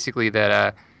is basically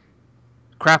that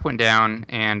crap went down,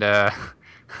 and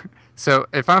so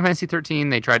at Final Fantasy 13,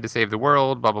 they tried to save the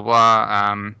world, blah blah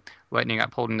blah. Lightning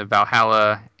got pulled into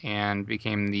Valhalla and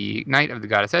became the knight of the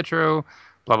goddess Etro,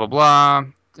 blah blah blah.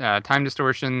 Time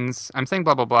distortions. I'm saying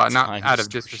blah blah blah, not Time out of distortion.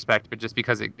 disrespect, but just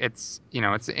because it's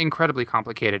incredibly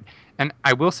complicated. And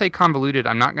I will say convoluted.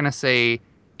 I'm not going to say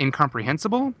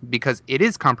incomprehensible because it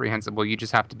is comprehensible. You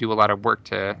just have to do a lot of work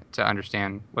to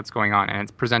understand what's going on, and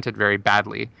it's presented very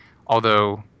badly.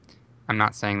 Although I'm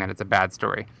not saying that it's a bad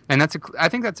story, and I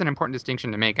think that's an important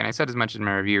distinction to make. And I said as much in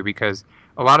my review because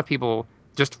a lot of people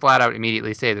just flat out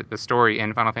immediately say that the story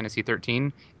in Final Fantasy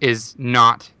 13 is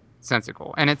not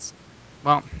sensical, and it's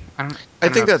well, I I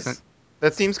don't know think if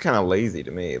that seems kind of lazy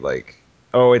to me. Like,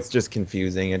 oh, it's just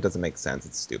confusing. It doesn't make sense.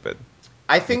 It's stupid.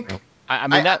 I You think know? I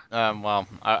mean I that. Well,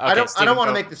 I okay, don't Stephen, want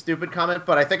to go. make the stupid comment,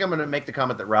 but I think I'm going to make the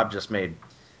comment that Rob just made.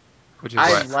 which is I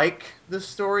what. like the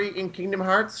story in Kingdom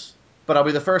Hearts, but I'll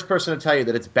be the first person to tell you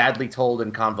that it's badly told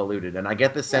and convoluted, and I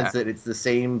get the Yeah, sense that it's the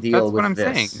same deal that's what with I'm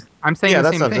saying. this. I'm saying Yeah, the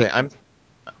that's same what I'm thing. saying.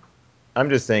 I'm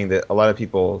just saying that a lot of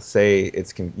people say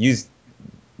use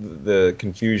the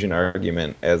confusion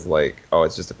argument as like, oh,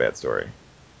 it's just a bad story.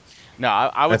 No, I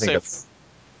I would think say that's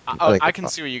I think I that's can fine.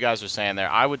 see what you guys are saying there.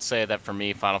 I would say that for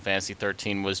me, Final Fantasy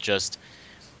 13 was just.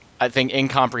 I think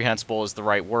incomprehensible is the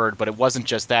right word, but it wasn't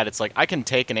just that. It's like I can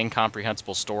take an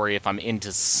incomprehensible story if I'm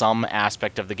into some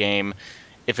aspect of the game,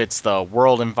 if it's the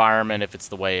world environment, if it's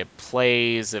the way it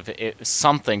plays, if it's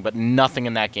something, but nothing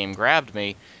in that game grabbed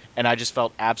me. And I just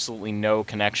felt absolutely no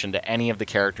connection to any of the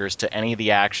characters, to any of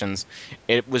the actions.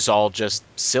 It was all just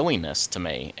silliness to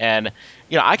me. And,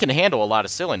 I can handle a lot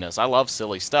of silliness. I love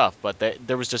silly stuff, but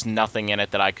there was just nothing in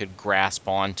it that I could grasp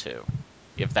onto,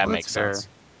 if that Well, that's makes fair. sense.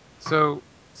 So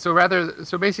so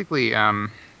basically,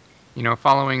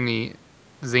 following the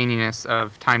zaniness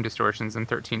of time distortions in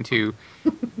 13.2,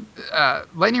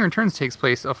 Lightning Returns takes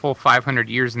place a full 500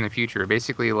 years in the future.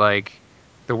 Basically, like,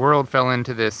 the world fell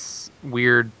into this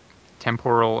weird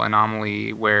temporal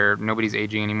anomaly where nobody's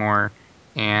aging anymore,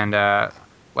 and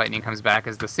Lightning comes back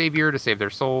as the savior to save their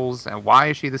souls. And why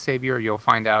is she the savior? You'll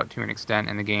find out to an extent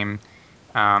in the game.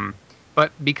 Um,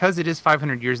 but because it is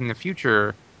 500 years in the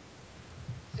future,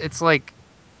 it's like,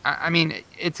 I mean,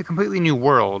 it's a completely new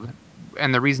world,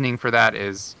 and the reasoning for that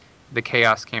is the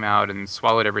chaos came out and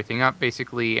swallowed everything up,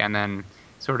 basically, and then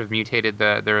sort of mutated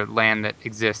the land that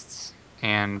exists,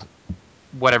 and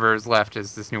whatever is left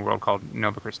is this new world called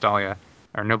Nova Crystallia,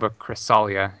 or Nova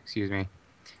Chrysalia, excuse me.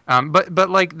 But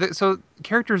like, so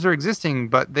characters are existing,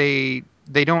 but they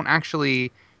don't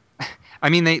actually. I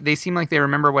mean, they seem like they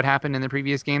remember what happened in the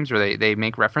previous games, or they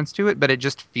make reference to it, but it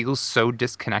just feels so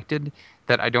disconnected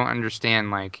that I don't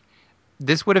understand. Like,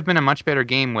 this would have been a much better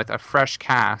game with a fresh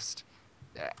cast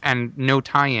and no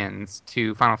tie-ins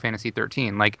to Final Fantasy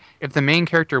 13. Like, if the main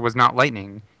character was not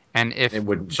Lightning, and It if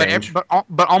wouldn't change. but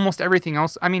almost everything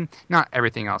else. I mean, not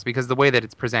everything else, because the way that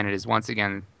it's presented is once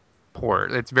again poor.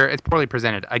 It's poorly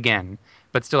presented again,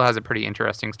 but still has a pretty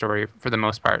interesting story for the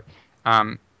most part.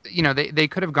 Um, they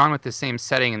could have gone with the same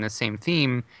setting and the same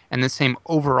theme and the same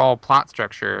overall plot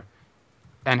structure,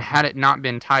 and had it not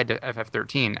been tied to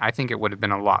FF13, I think it would have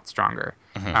been a lot stronger.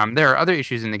 Hmm. There are other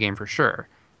issues in the game for sure,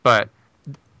 but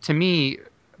to me,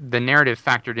 the narrative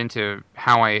factored into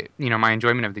how my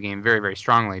enjoyment of the game very, very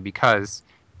strongly because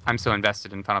I'm so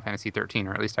invested in Final Fantasy 13,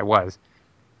 or at least I was.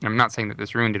 I'm not saying that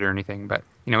this ruined it or anything, but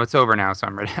it's over now, so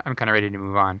I'm ready. I'm kind of ready to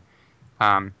move on.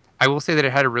 I will say that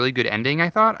it had a really good ending. I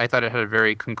thought it had a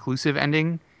very conclusive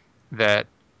ending that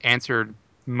answered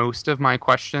most of my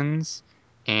questions,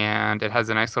 and it has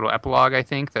a nice little epilogue. I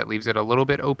think that leaves it a little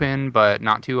bit open, but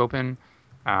not too open.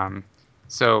 Um,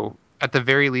 so at the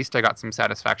very least, I got some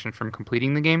satisfaction from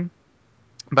completing the game.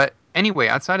 But anyway,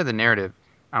 outside of the narrative,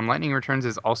 Lightning Returns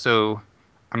is also,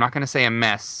 I'm not going to say a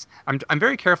mess. I'm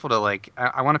very careful to, like,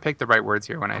 I want to pick the right words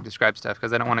here when I describe stuff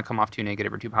because I don't want to come off too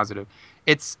negative or too positive.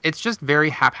 It's just very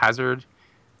haphazard.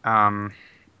 Um,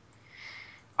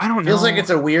 I don't Feels like know. it's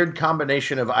a weird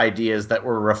combination of ideas that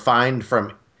were refined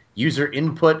from user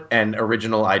input and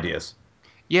original ideas.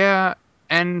 Yeah,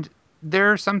 and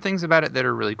there are some things about it that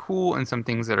are really cool and some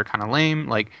things that are kind of lame.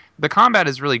 Like the combat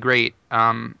is really great,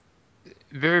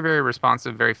 very very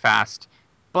responsive, very fast,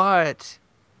 but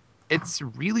it's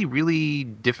really really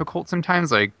difficult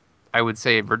sometimes. Like I would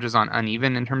say it verges on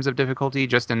uneven in terms of difficulty,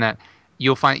 just in that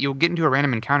you'll get into a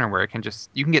random encounter where it can just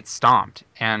you can get stomped,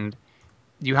 and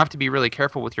you have to be really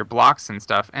careful with your blocks and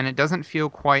stuff, and it doesn't feel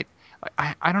quite.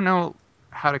 I don't know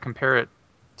how to compare it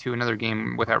to another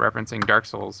game without referencing Dark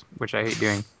Souls, which I hate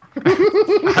doing.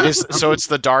 So it's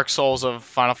the Dark Souls of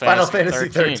Final Final Fantasy Fantasy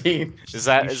 13. 13. Is You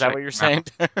that shut what you're your mouth. saying?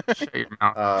 Shut your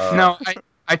mouth. Uh, No,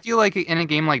 I feel like in a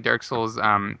game like Dark Souls,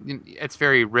 it's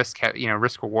very risk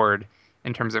reward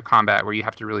in terms of combat, where you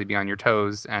have to really be on your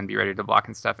toes and be ready to block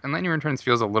and stuff. And Lightning Returns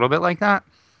feels a little bit like that.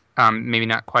 Maybe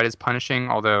not quite as punishing,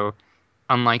 although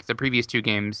unlike the previous two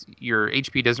games, your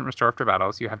HP doesn't restore after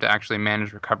battles. You have to actually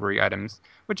manage recovery items,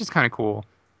 which is kind of cool.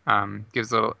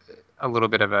 Gives a little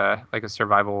bit of a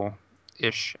survival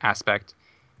ish aspect,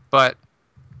 but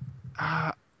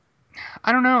uh,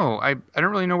 I don't know. I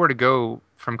don't really know where to go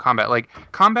from combat. Like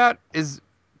combat is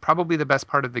probably the best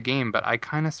part of the game, but I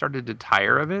kind of started to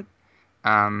tire of it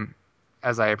um,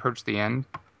 as I approached the end.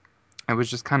 I was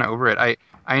just kind of over it. I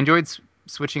enjoyed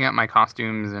switching out my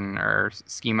costumes and or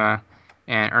schema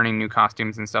and earning new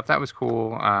costumes and stuff. That was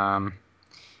cool. I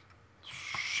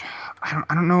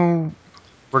don't know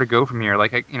where to go from here.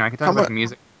 Like I could talk How about much? the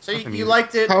music. so About the you music.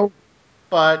 liked it, How?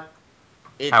 but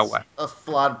How it's what? a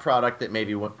flawed product that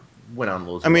maybe went on a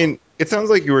little I too long. mean, it sounds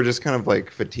like you were just kind of like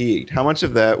fatigued. How much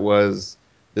of that was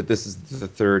that this is the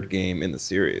third game in the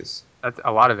series? That's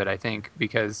a lot of it, I think,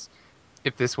 because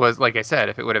if this was, like I said,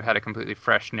 if it would have had a completely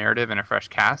fresh narrative and a fresh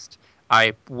cast,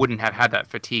 I wouldn't have had that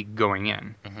fatigue going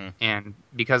in. Hmm. And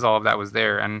because all of that was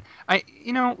there, and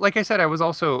like I said, I was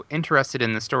also interested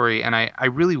in the story, and I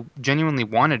really genuinely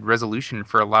wanted resolution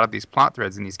for a lot of these plot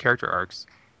threads and these character arcs.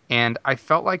 And I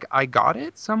felt like I got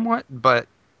it somewhat, but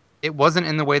it wasn't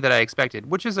in the way that I expected,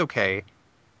 which is okay.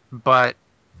 But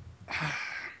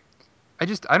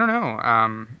I don't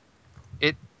know.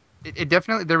 It, it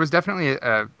definitely there was definitely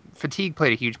a fatigue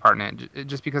played a huge part in it,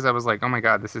 just because I was like, oh my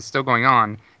god, this is still going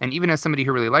on, and even as somebody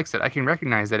who really likes it, I can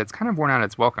recognize that it's kind of worn out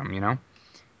its welcome.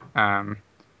 Um,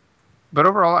 but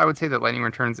overall, I would say that Lightning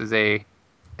Returns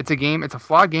it's a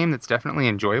flawed game that's definitely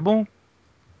enjoyable.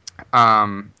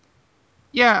 Um,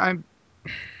 yeah,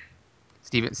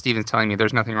 Steven's telling me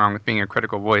there's nothing wrong with being a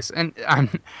critical voice, and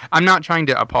I'm not trying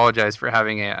to apologize for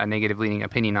having a negative leading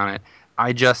opinion on it.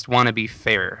 I just want to be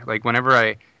fair. Like whenever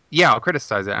I'll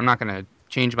criticize it. I'm not going to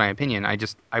change my opinion.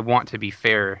 I want to be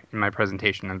fair in my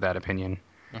presentation of that opinion.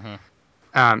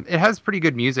 Hmm. It has pretty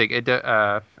good music.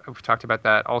 We've talked about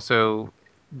that also,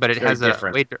 but It's it very has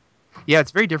different. yeah,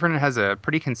 it's very different. It has a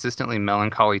pretty consistently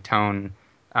melancholy tone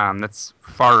that's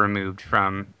far removed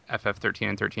from FF13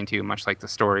 and 13.2, much like the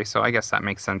story. So I guess that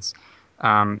makes sense.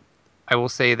 Um, I will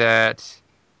say that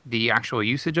the actual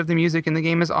usage of the music in the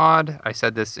game is odd. I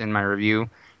said this in my review,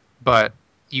 but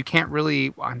you can't really.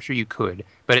 Well, I'm sure you could,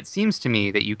 but it seems to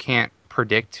me that you can't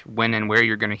predict when and where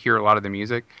you're going to hear a lot of the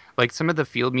music. Like some of the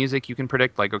field music, you can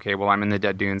predict, like, okay, well, I'm in the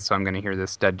Dead Dunes, so I'm going to hear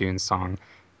this Dead Dunes song.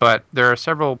 But there are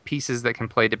several pieces that can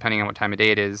play depending on what time of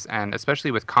day it is, and especially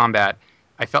with combat,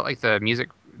 I felt like the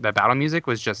battle music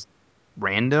was just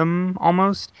random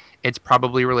almost. It's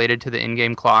probably related to the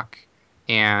in-game clock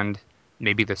and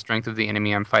maybe the strength of the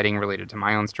enemy I'm fighting related to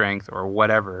my own strength or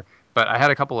whatever. But I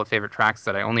had a couple of favorite tracks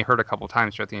that I only heard a couple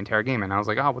times throughout the entire game, and I was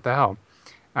like, oh, what the hell?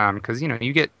 Because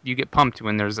you get pumped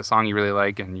when there's a song you really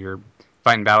like and you're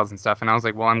fighting battles and stuff. And I was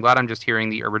like, well, I'm glad I'm just hearing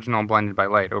the original Blinded by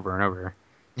Light over and over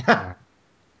uh,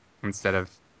 instead of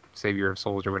Savior of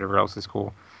Souls or whatever else is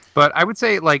cool. But I would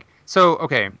say like so.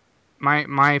 Okay,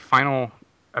 my final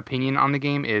opinion on the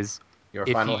game is Your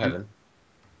if final you heaven.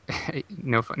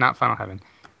 no, not Final Heaven.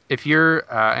 If you're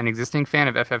an existing fan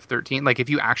of FF13, like if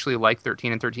you actually like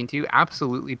 13 and 13.2,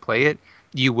 absolutely play it.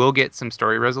 You will get some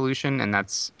story resolution, and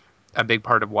that's a big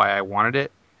part of why I wanted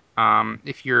it.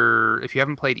 If you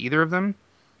haven't played either of them,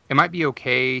 it might be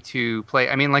okay to play.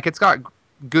 I mean, like it's got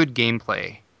good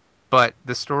gameplay, but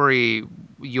the story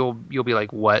you'll be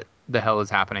like, what the hell is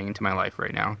happening to my life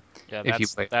right now? Yeah, If you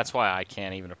that's play that's why I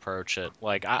can't even approach it.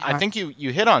 Like I yeah, think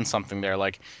you hit on something there.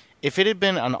 Like if it had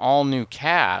been an all new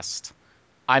cast,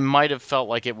 I might have felt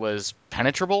like it was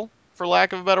penetrable, for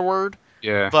lack of a better word.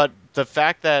 yeah, But the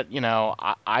fact that,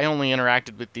 I only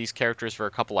interacted with these characters for a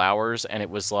couple hours, and it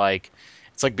was like,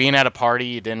 it's like being at a party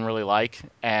you didn't really like,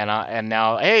 and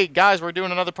now, hey guys, we're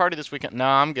doing another party this weekend. No,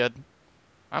 I'm good.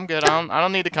 I'm good. I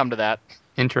don't need to come to that.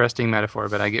 interesting metaphor,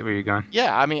 but I get where you're going.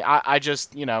 Yeah, I mean, I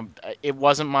just, it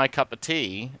wasn't my cup of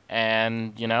tea,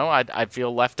 and I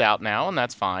feel left out now, and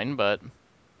that's fine. But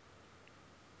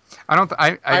I don't.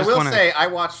 I just will want to. say I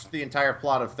watched the entire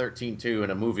plot of 13-2 in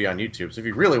a movie on YouTube. So if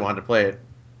you really wanted to play it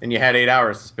and you had 8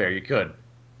 hours to spare, you could.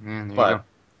 Man, there you But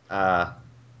go.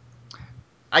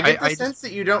 I get the I just sense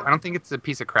that you don't. I don't think it's a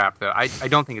piece of crap though. I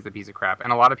don't think it's a piece of crap.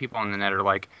 And a lot of people on the net are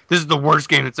like, "This is the worst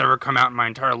game that's ever come out in my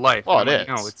entire life." Well, And I'm it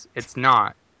like, no, is. it's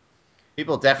not.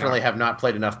 People definitely have not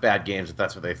played enough bad games if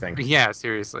that's what they think. Yeah,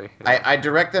 seriously. Yeah. I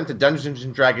direct them to Dungeons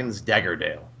and Dragons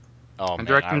Daggerdale. Oh I man,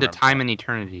 direct I them to remember Time that. and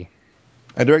Eternity.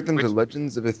 I direct them to Which-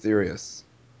 Legends of Aetherius.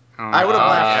 Oh I my would have god,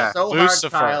 laughed yeah. so hard,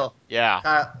 Lucifer. Kyle. Yeah.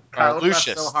 Kyle, Or I would have laughed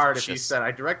so Lucius. hard if you Lucius. said,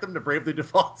 I direct them to Bravely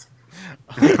Default.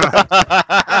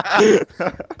 For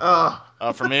Oh,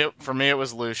 me, it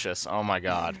was Lucius. Oh my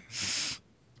god.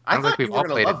 I Sounds like thought we've you were all going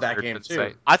to played it. love that Search game for the too.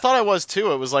 site. I thought I was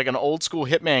too. It was like an old school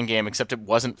Hitman game, except it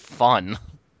wasn't fun.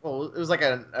 Well, it was like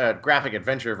a graphic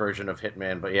adventure version of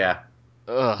Hitman, but yeah,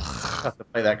 Ugh. tough to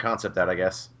play that concept out, I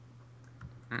guess.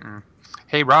 Mm-mm.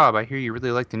 Hey Rob, I hear you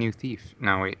really like the new Thief.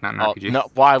 No, wait, not an Oh RPG. no!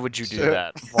 Why would you do Shit.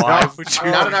 that? Why would you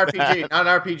Not do an RPG. that? Not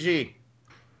an RPG.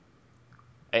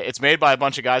 It's made by a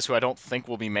bunch of guys who I don't think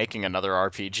will be making another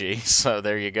RPG. So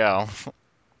there you go.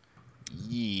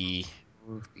 Yee.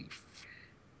 New Thief.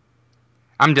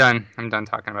 I'm done. I'm done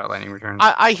talking about Lightning Returns.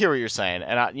 I hear what you're saying,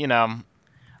 and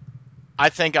I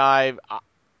think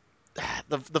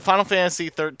the Final Fantasy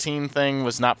 13 thing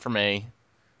was not for me,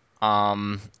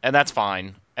 and that's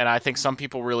fine. And I think some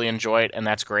people really enjoy it, and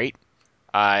that's great.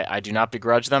 I do not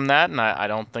begrudge them that, and I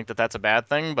don't think that that's a bad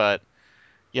thing. But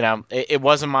it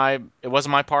wasn't my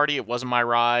party. It wasn't my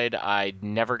ride. I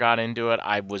never got into it.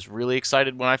 I was really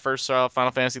excited when I first saw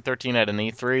Final Fantasy 13 at an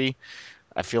E3.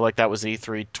 I feel like that was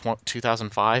E3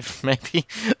 2005 maybe.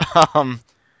 um,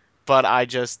 but I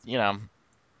just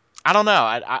I don't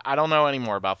know. I don't know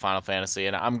anymore about Final Fantasy,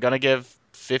 and I'm gonna give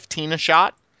 15 a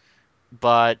shot.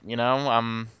 But I don't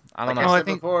Like I know. Well, I said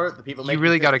think before, the people you making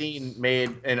really got to 15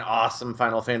 made an awesome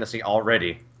Final Fantasy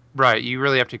already. right. You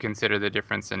really have to consider the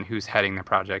difference in who's heading the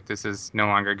project. This is no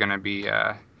longer going to be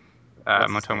What's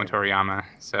his Motomo name? Toriyama.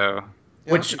 So Yeah,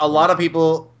 that's Which a a good lot point. of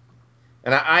people,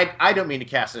 and I don't mean to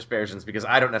cast aspersions because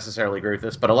I don't necessarily agree with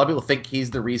this, but a lot of people think he's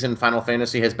the reason Final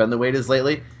Fantasy has been the way it is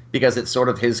lately because it's sort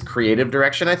of his creative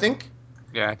direction, I think.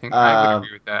 yeah, I think I would Um,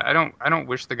 agree with that. I don't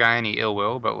wish the guy any ill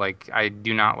will, but like I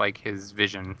do not like his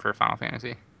vision for Final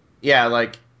Fantasy. yeah,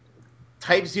 like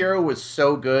Type Zero was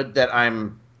so good that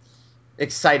I'm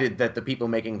excited that the people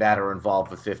making that are involved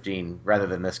with 15 rather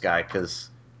than this guy because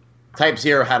Type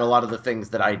Zero had a lot of the things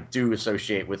that I do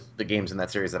associate with the games in that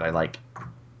series that I like.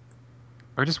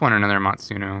 I just want another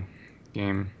Matsuno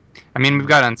game. I mean, we've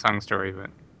got Unsung Story, but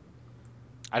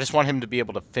I just want him to be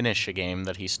able to finish a game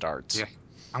that he starts. yeah,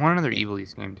 I want another Evil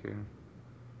East game too.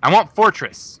 I want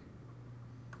Fortress.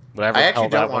 Whatever I the actually hell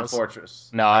that don't want was. Fortress.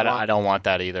 No, I don't want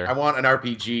that I either. want an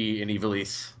RPG in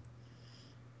Ivalice.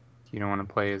 You don't want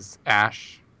to play as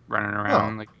Ash running Oh,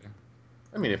 around like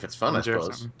I mean, if it's a fun, I ninja or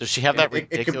suppose. something. Does she have Yeah. that It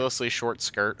could ridiculously short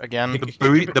skirt again? The it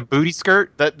booty, could be, the booty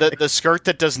skirt. The skirt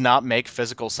that does not make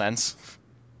physical sense.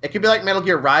 it could be like Metal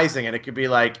Gear Rising, and it could be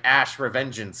like Ash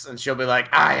Revengeance, and she'll be like,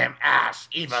 "I am Ash,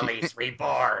 She, Ivalice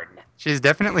reborn." she's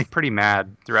definitely pretty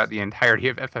mad throughout the entirety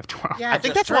of FF12. Yeah, I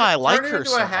think just that's why I turn like her her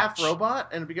into a so half much. robot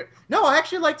and be good. No, I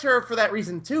actually liked her for that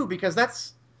reason too, because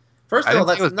that's first I of all,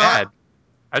 didn't say it that's was bad. not.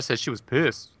 I just said she was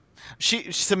pissed. She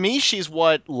to me she's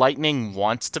what Lightning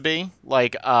wants to be,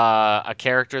 like a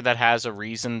character that has a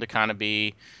reason to kind of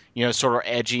be, sort of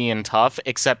edgy and tough.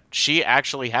 Except she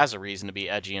actually has a reason to be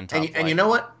edgy and tough. And you Like, know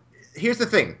what? Here's the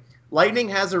thing: Lightning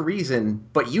has a reason,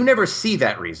 but you never see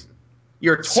that reason.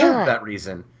 You're told Sarah. that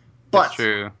reason, It's but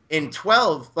true. in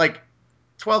 12, like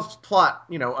 12's plot,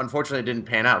 unfortunately didn't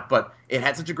pan out, but it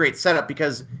had such a great setup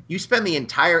because you spend the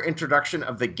entire introduction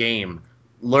of the game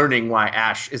learning why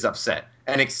Ash is upset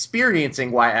and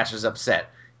experiencing why Ash is upset.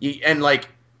 And like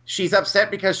she's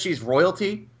upset because she's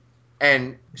royalty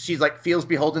and she's like feels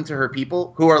beholden to her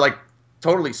people who are like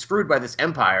totally screwed by this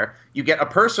empire. You get a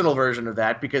personal version of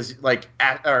that because like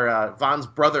Vaughn's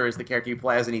brother is the character you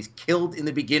play as, and he's killed in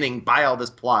the beginning by all this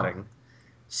plotting.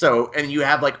 So, and you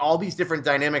have like all these different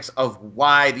dynamics of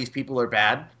why these people are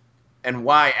bad and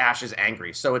why Ash is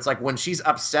angry. So it's like when she's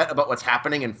upset about what's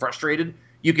happening and frustrated,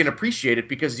 you can appreciate it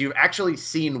because you've actually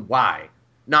seen why,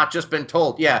 not just been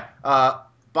told, yeah,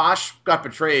 Bosch got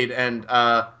betrayed and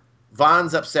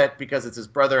Vaughn's upset because it's his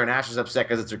brother and Ash is upset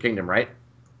because it's her kingdom, right?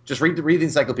 Just read the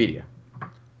encyclopedia.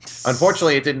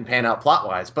 Unfortunately, it didn't pan out plot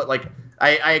wise, but like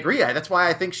I agree. That's why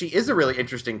I think she is a really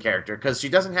interesting character because she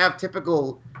doesn't have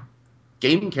typical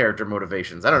game character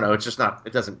motivations. I don't know. It's just not.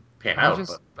 It doesn't pan out.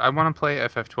 But I want to play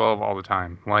FF12 all the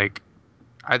time. Like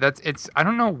I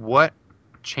don't know what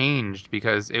changed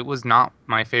because it was not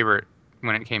my favorite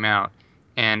when it came out,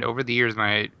 And over the years,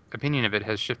 my opinion of it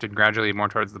has shifted gradually more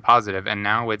towards the positive, and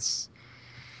now it's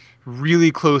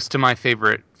really close to my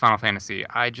favorite Final Fantasy.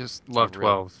 I just love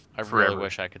 12 I forever. really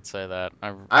wish I could say that. I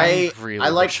really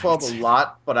like wish I 12 could a say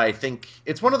lot, but I think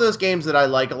it's one of those games that I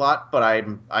like a lot, but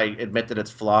I admit that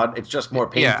it's flawed. It's just more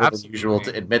Yeah, painful than usual to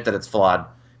absolutely. admit that it's flawed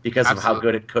because of how Absolutely.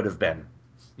 good it could have been.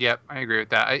 Yep, I agree with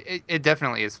that. It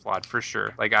definitely is flawed for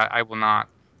sure. Like I will not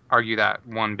argue that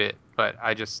one bit, but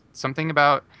I just something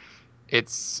about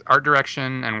its art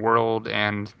direction and world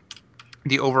and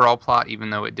the overall plot, even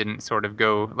though it didn't sort of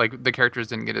go like the characters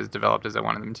didn't get as developed as I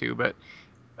wanted them to, but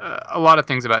a lot of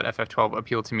things about FF12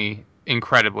 appeal to me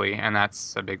incredibly, and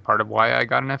that's a big part of why I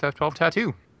got an FF12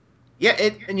 tattoo. Yeah,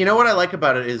 and you know what I like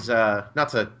about it is not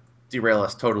to derail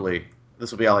us totally.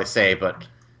 This will be all I say, but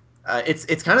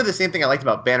it's kind of the same thing I liked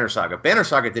about Banner Saga. Banner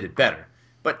Saga did it better,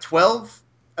 but 12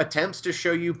 attempts to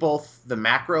show you both the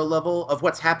macro level of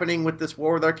what's happening with this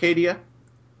war with Arcadia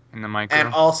In the and micro.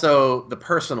 also the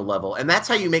personal level, and that's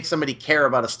how you make somebody care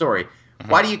about a story. Mhm.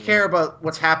 Why do you care about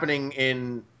what's happening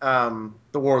in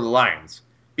the War of the Lions?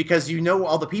 Because you know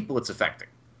all the people it's affecting.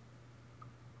 Yep.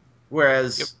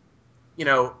 Whereas,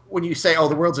 when you say, "Oh,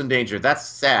 the world's in danger," that's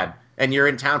sad, and you're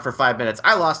in town for 5 minutes.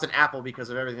 I lost an apple because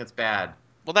of everything that's bad.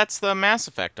 Well, that's the Mass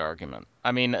Effect argument.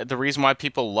 I mean, the reason why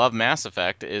people love Mass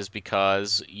Effect is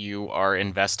because you are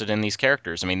invested in these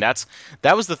characters. I mean, that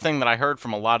was the thing that I heard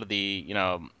from a lot of the,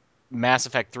 Mass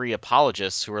Effect 3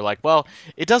 apologists who were like, "Well,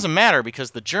 it doesn't matter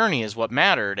because the journey is what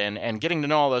mattered and getting to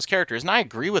know all those characters." And I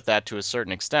agree with that to a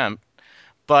certain extent.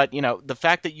 But, the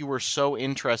fact that you were so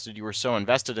interested, you were so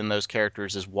invested in those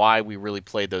characters is why we really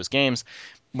played those games.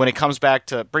 When it comes back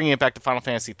to bringing it back to Final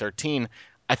Fantasy 13,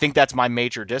 I think that's my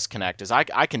major disconnect is I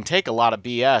can take a lot of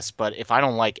BS, but if I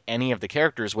don't like any of the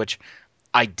characters, which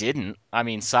I didn't. I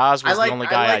mean, Saz I was the like only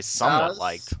I guy I like somewhat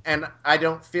liked. Saz, and I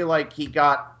don't feel like he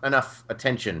got enough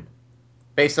attention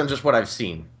based on just what I've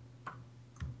seen. I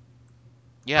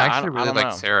Yeah, actually I really don't like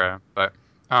know. Sarah, but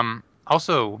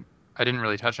also I didn't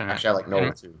really touch on it Actually, I like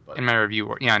Noel too, but in my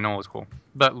review. Yeah, Noel was cool,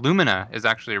 but Lumina is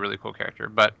actually a really cool character.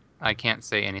 But I can't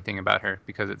say anything about her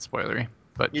because it's spoilery.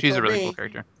 But you she's a told really cool me.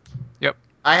 character. Yep.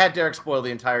 I had Derek spoil the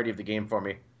entirety of the game for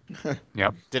me.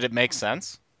 Yep. Did it make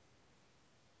sense?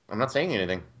 I'm not saying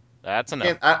anything. That's a no.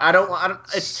 Can't. I don't. I don't.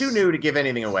 It's too new to give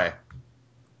anything away.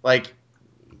 Like,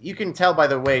 you can tell by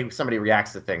the way somebody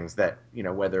reacts to things that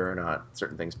whether or not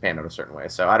certain things pan out a certain way.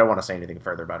 So I don't want to say anything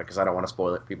further about it because I don't want to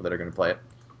spoil it for people that are going to play it.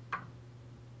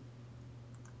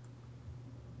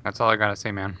 That's all I gotta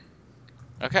say, man.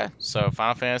 Okay, so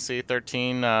Final Fantasy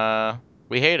 13,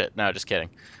 we hate it. No, just kidding.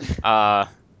 Uh,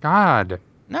 God.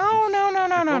 no, no, no, no, You're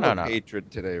no, full no, of no, no.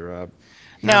 hatred today, Rob.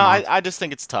 No, You're a monster. I just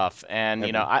think it's tough, and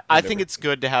I think it's Everything.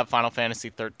 good to have Final Fantasy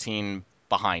 13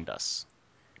 behind us,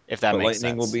 if that But makes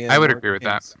Lightning will sense. be I in would more agree with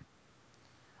that. games.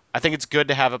 I think it's good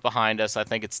to have it behind us. I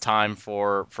think it's time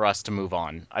for us to move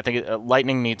on. I think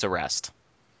Lightning needs a rest.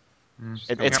 Just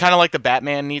come It's Yep. kind of like the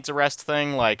Batman needs a rest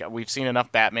thing. Like we've seen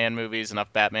enough Batman movies,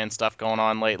 enough Batman stuff going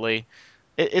on lately.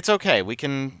 It's okay. We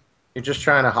can. You're just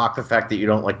trying to hawk the fact that you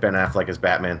don't like Ben Affleck as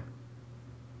Batman.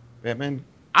 Batman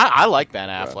I like Ben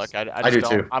Affleck. rest. I I just do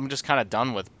don't. too. I'm just kind of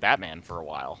done with Batman for a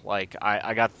while. Like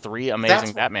I got three amazing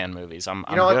That's Batman movies. you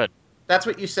I'm know what. good. That's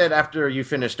what you said after you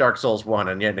finished Dark Souls 1,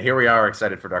 and yet here we are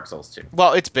excited for Dark Souls 2.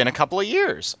 Well, it's been a couple of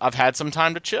years. I've had some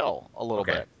time to chill a little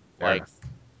Okay, bit. fair Like enough.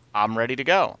 I'm ready to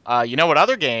go. You know what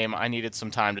other game I needed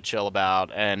some time to chill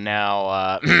about, and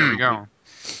now Here we go.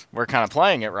 we're kind of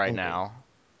playing it right Okay. now,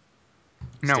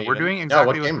 No, we're Steven, doing No, exactly what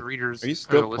what the game? Are readers you or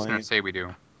still the playing listeners it? say we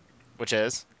do. which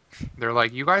is They're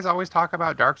like, you guys always talk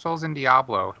about Dark Souls and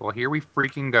Diablo. Well, here we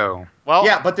freaking go. well,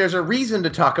 Yeah, but there's a reason to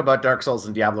talk about Dark Souls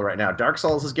and Diablo right now. Dark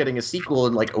Souls is getting a sequel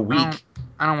in like a I don't. week,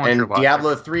 I don't want your and logic.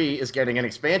 Diablo 3 is getting an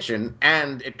expansion,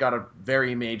 and it got a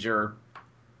very major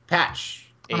patch.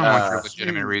 I a don't want your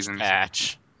legitimate huge reasons.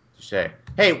 patch. To say,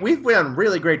 hey, we've done a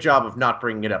really great job of not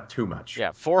bringing it up too much.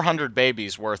 Yeah, 400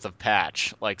 babies worth of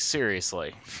patch. Like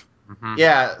seriously. Hmm.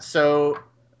 Yeah, so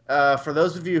for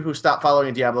those of you who stopped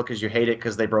following Diablo because you hate it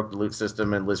because they broke the loot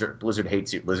system and Blizzard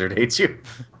hates you,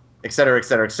 et cetera, et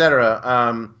cetera, et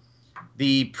cetera.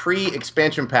 The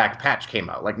pre-expansion pack patch came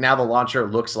out. Like now the launcher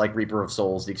looks like Reaper of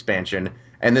Souls, the expansion,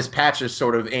 and this patch is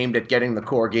sort of aimed at getting the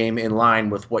core game in line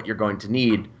with what you're going to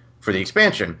need for the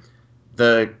expansion.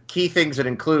 The key things it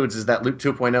includes is that Loot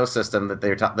 2.0 system that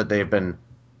they've been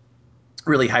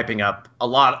really hyping up,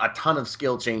 a ton of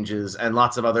skill changes, and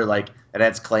lots of other like it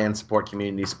adds clan support,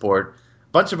 community support,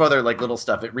 bunch of other like little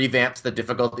stuff. It revamps the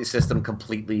difficulty system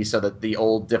completely so that the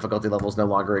old difficulty levels no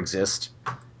longer exist.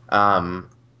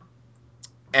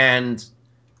 And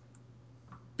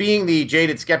being the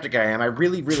jaded skeptic I am, I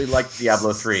really, really liked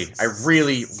Diablo 3. I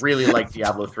really, really liked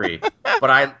Diablo 3.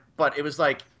 But it was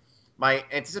like my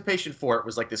anticipation for it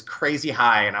was like this crazy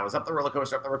high, and I was up the roller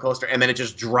coaster, and then it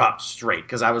just dropped straight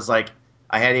because I was like,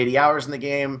 I had 80 hours in the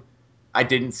game. I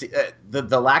didn't see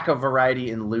the lack of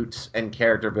variety in loot and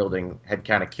character building had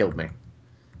kind of killed me,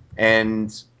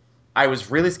 and I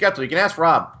was really skeptical. You can ask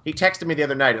Rob. He texted me the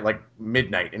other night at like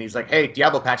midnight, and he's like, "Hey,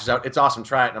 Diablo patch is out. It's awesome.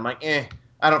 Try it." And I'm like,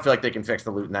 I don't feel like they can fix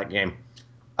the loot in that game.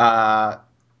 Uh,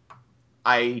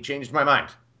 I changed my mind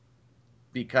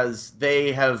because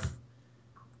they have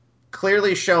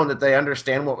clearly shown that they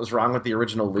understand what was wrong with the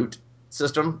original loot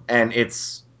system, and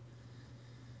it's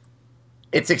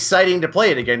exciting to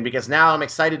play it again because now I'm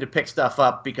excited to pick stuff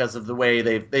up because of the way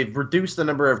they've reduced the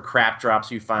number of crap drops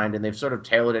you find, and they've sort of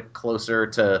tailored it closer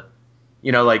to,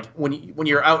 like when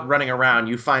you're out running around,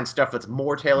 you find stuff that's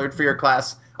more tailored for your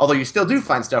class. Although you still do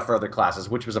find stuff for other classes,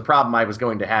 which was a problem I was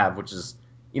going to have. Which is,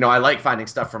 I like finding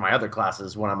stuff for my other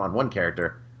classes when I'm on one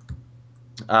character.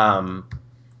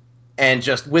 And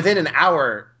just within an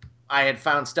hour, I had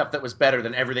found stuff that was better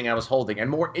than everything I was holding and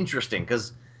more interesting.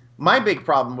 Because my big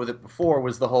problem with it before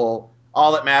was the whole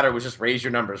all that mattered was just raise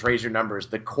your numbers, raise your numbers.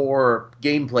 The core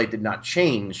gameplay did not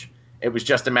change. It was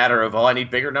just a matter of, I need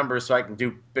bigger numbers so I can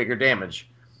do bigger damage.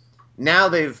 Now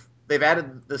they've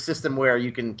added the system where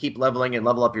you can keep leveling and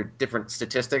level up your different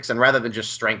statistics, and rather than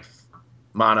just strength,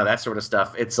 mana, that sort of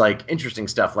stuff, it's like interesting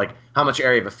stuff like how much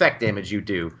area of effect damage you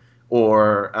do,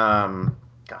 or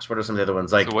gosh, what are some of the other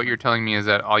ones? Like, So what you're telling me is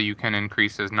that all you can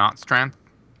increase is not strength?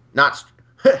 not.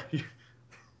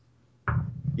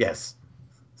 Yes.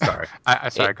 Sorry. Sorry, I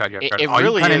It, cut you off it, guard. it All you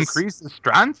really can is. increase is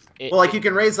strength? It, Well, like it, you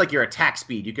can raise like your attack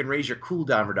speed, you can raise your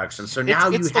cooldown reduction. So now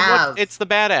you have it's the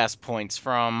badass points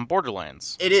from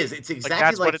Borderlands. it is. It's Like exactly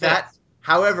that's what like it that. is.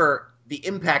 However, the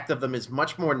impact of them is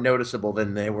much more noticeable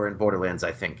than they were in Borderlands,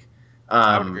 I think.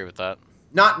 I would agree with that.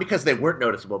 Not because they weren't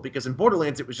noticeable, because in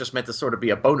Borderlands it was just meant to sort of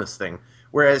be a bonus thing.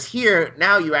 Whereas here,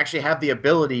 now you actually have the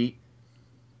ability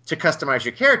to customize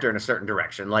your character in a certain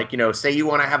direction. Like, say you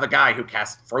want to have a guy who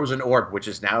casts Frozen Orb, which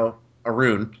is now a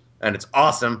rune, and it's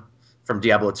awesome from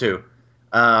Diablo 2.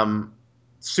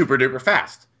 Super duper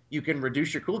fast. You can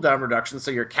reduce your cooldown reduction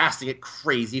so you're casting it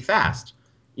crazy fast.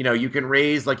 You can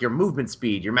raise like your movement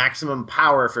speed, your maximum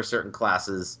power for certain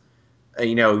classes.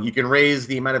 You can raise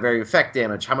the amount of area effect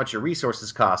damage, how much your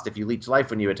resources cost if you leech life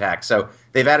when you attack. So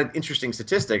they've added interesting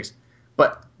statistics.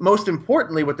 But most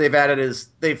importantly, what they've added is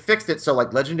they've fixed it so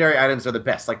like legendary items are the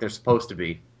best, like they're supposed to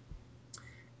be.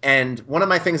 And one of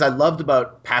my things I loved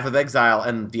about Path of Exile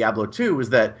and Diablo 2 was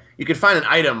that you could find an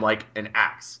item like an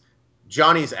axe,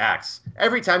 Johnny's axe.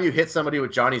 Every time you hit somebody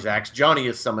with Johnny's axe, Johnny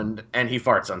is summoned and he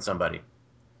farts on somebody.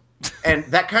 And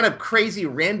that kind of crazy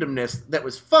randomness that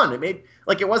was fun. It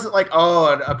wasn't like,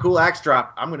 a cool axe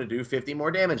drop, I'm going to do 50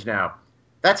 more damage now.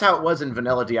 That's how it was in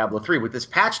vanilla Diablo 3. With this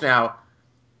patch now,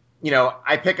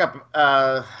 I pick up,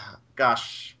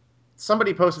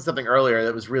 somebody posted something earlier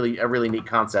that was really a really neat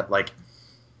concept. Like,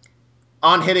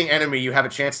 on hitting enemy, you have a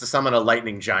chance to summon a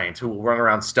lightning giant who will run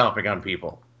around stomping on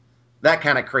people. That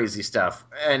kind of crazy stuff,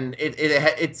 and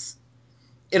it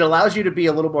allows you to be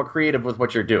a little more creative with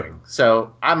what you're doing.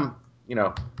 So I'm,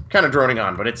 kind of droning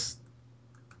on, but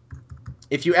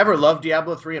if you ever loved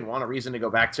Diablo 3 and want a reason to go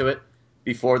back to it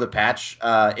before the patch,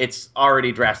 it's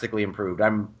already drastically improved.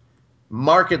 I'm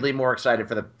markedly more excited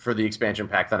for the expansion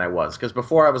pack than I was, because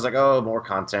before I was like, more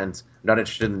content, I'm not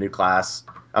interested in the new class,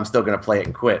 I'm still going to play it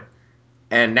and quit.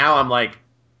 And now I'm like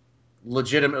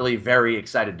legitimately very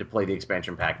excited to play the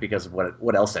expansion pack because of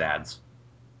what else it adds.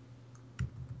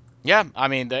 Yeah, I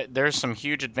mean, there's some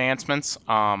huge advancements.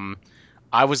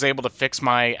 I was able to fix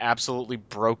my absolutely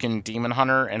broken Demon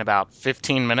Hunter in about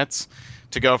 15 minutes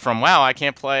to go from, wow, I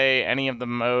can't play any of the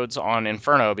modes on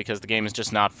Inferno because the game is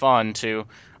just not fun, to,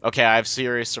 okay, I have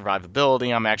serious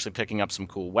survivability. I'm actually picking up some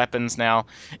cool weapons now.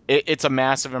 It's a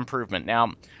massive improvement.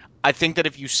 Now, I think that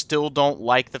if you still don't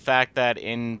like the fact that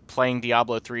in playing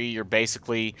Diablo 3, you're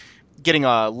basically getting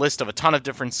a list of a ton of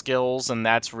different skills, and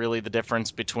that's really the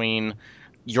difference between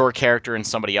your character and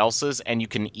somebody else's, and you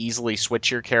can easily switch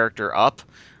your character up.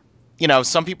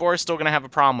 Some people are still going to have a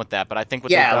problem with that, but I think what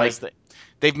they've Yeah, done like is that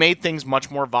they've made things much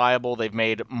more viable. They've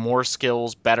made more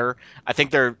skills better. I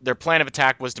think their plan of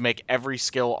attack was to make every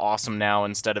skill awesome now,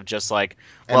 instead of just like,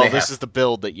 and well, they this have is the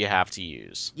build that you have to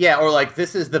use. yeah, or like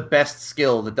this is the best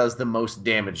skill that does the most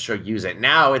damage, so use it.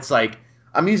 Now it's like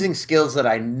I'm using skills that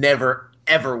I never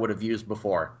ever would have used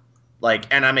before.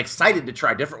 Like, and I'm excited to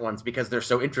try different ones because they're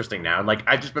so interesting now. And like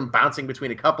I've just been bouncing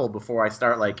between a couple before I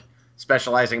start like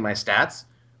specializing my stats,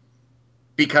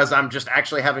 because I'm just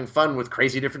actually having fun with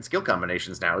crazy different skill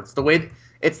combinations now. It's the way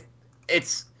it's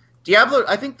it's Diablo.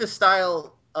 I think the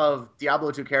style of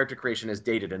Diablo 2 character creation is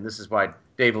dated, and this is why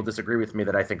Dave will disagree with me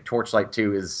that I think Torchlight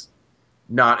 2 is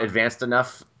not advanced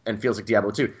enough and feels like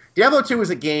Diablo 2. Diablo 2 is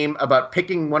a game about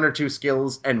picking one or two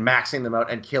skills and maxing them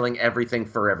out and killing everything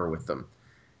forever with them.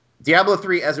 Diablo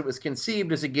 3, as it was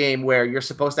conceived, is a game where you're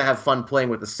supposed to have fun playing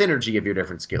with the synergy of your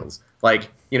different skills. Like,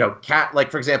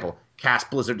 for example,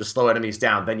 cast Blizzard to slow enemies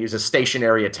down, then use a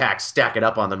stationary attack, stack it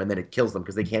up on them, and then it kills them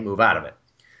because they can't move out of it.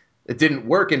 It didn't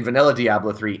work in vanilla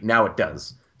Diablo 3, now it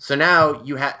does. So now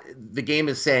the game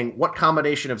is saying, what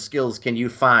combination of skills can you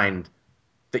find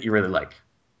that you really like?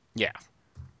 Yeah.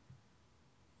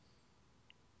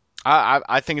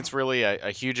 I think it's really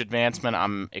a huge advancement.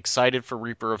 I'm excited for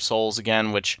Reaper of Souls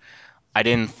again, which I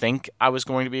didn't think I was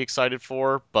going to be excited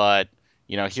for, but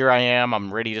here I am.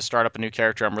 I'm ready to start up a new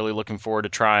character. I'm really looking forward to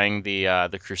trying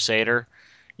the Crusader.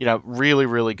 Really,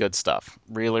 really good stuff.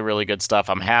 Really, really good stuff.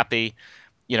 I'm happy.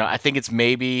 I think it's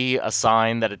maybe a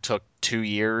sign that it took 2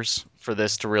 years for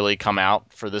this to really come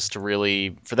out, for them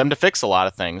to fix a lot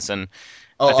of things. And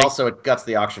Oh, I think, also, it guts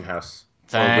the auction house.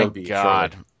 Or will thank be shortly.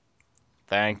 God,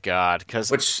 thank God, because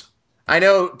Which I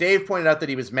know Dave pointed out that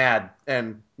he was mad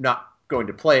and not going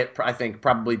to play it, I think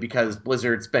probably because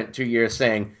Blizzard spent 2 years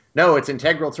saying, no, it's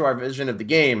integral to our vision of the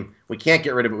game. We can't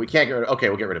get rid of it. We can't get rid of it. Okay,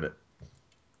 we'll get rid of it.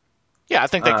 yeah, I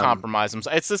think they Um, compromise them.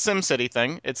 It's the SimCity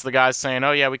thing. It's the guys saying,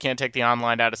 "Oh yeah, we can't take the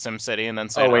online out of SimCity," and then oh,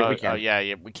 saying, wait, "Oh, we oh can. yeah,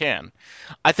 yeah, we can."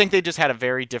 I think they just had a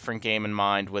very different game in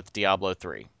mind with Diablo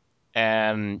 3,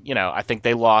 and I think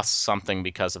they lost something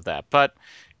because of that. But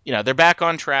they're back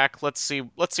on track. Let's see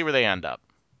where they end up.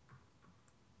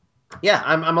 Yeah,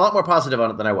 I'm a lot more positive on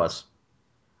it than I was.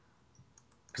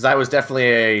 Because I was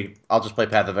definitely I'll just play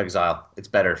Path of Exile. It's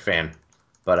better fan.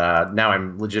 But now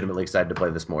I'm legitimately excited to play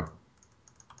this more.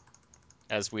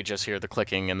 As we just hear the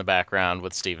clicking in the background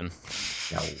with Steven.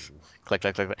 No. Click,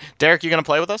 click, click, click. Derek, you gonna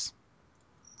play with us?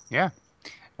 Yeah, I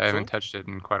Cool. haven't touched it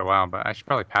in quite a while, but I should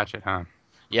probably patch it, huh?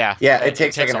 Yeah, Yeah, it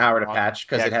takes like an a hour to long. patch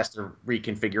because Yeah, it has to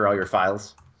reconfigure all your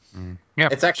files. Yeah.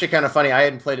 It's actually kind of funny. I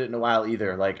hadn't played it in a while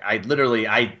either. Like I literally,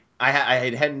 I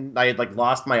had like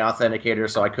lost my authenticator,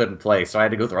 so I couldn't play. So I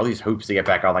had to go through all these hoops to get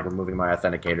back on, like removing my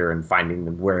authenticator and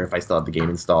finding where if I still have the game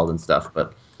installed and stuff.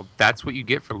 But Well, that's what you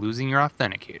get for losing your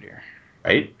authenticator.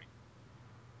 right,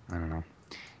 I don't know.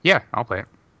 Yeah, I'll play it.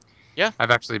 yeah.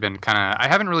 I've actually been I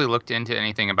haven't really looked into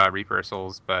anything about Reaper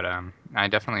Souls, but I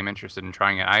definitely am interested in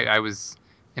trying it. I was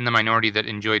in the minority that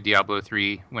enjoyed Diablo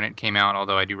 3 when it came out,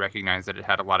 although I do recognize that it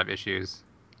had a lot of issues.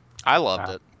 I loved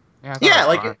Uh, it. yeah, I thought it yeah, was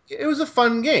like fun. it was a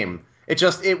fun game.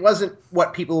 It wasn't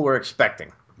what people were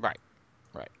expecting, Right,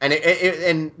 right. and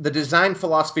and the design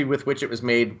philosophy with which it was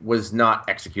made was not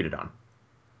executed on.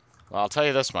 Well, I'll tell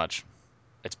you this much: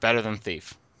 it's better than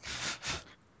Thief.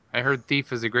 I heard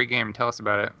Thief is a great game. Tell us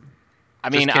about it. I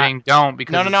Just mean, I kidding. Don't no,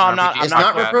 because no, it's no. an I'm not. RPG I'm It's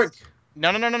not not going. for podcast.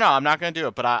 No, no, no, no, no. I'm not going to do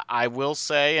it. But I will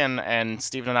say, and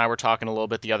Steven and I were talking a little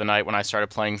bit the other night when I started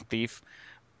playing Thief.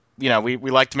 We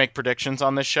like to make predictions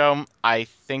on this show. I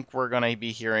think we're going to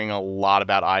be hearing a lot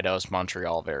about Eidos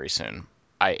Montreal very soon.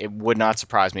 It would not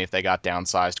surprise me if they got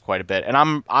downsized quite a bit, and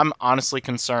I'm honestly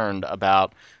concerned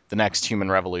about the next Human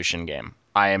Revolution game.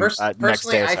 I am next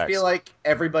Personally, Deus I feel Ex. like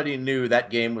everybody knew that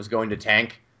game was going to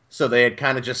tank, so they had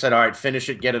kind of just said, "All right, finish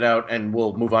it, get it out, and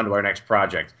we'll move on to our next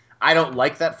project." I don't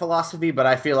like that philosophy, but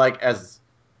I feel like as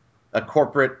a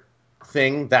corporate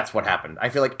thing, that's what happened. I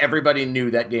feel like everybody knew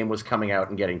that game was coming out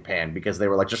and getting panned because they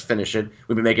were like, "Just finish it.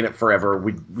 We've been making it forever.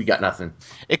 We got nothing."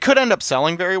 It could end up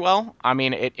selling very well. I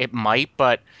mean, it might,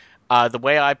 but the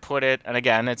way I put it, and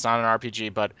again, it's not an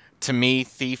RPG, but to me,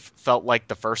 Thief felt like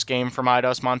the first game from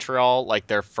Eidos Montreal, like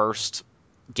their first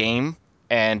game,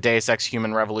 and Deus Ex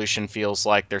Human Revolution feels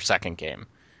like their second game,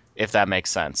 if that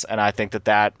makes sense. And I think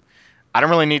that I don't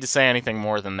really need to say anything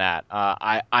more than that.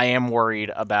 I am worried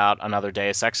about another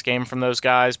Deus Ex game from those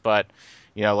guys, but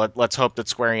let's hope that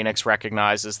Square Enix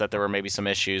recognizes that there were maybe some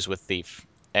issues with Thief.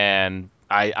 And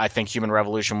I think Human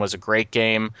Revolution was a great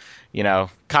game.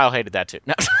 Kyle hated that too.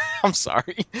 No, I'm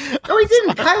sorry. No, he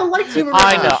didn't. Kyle liked Human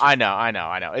I know, Revolution. I know, I know,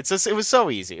 I know. It's just, it was so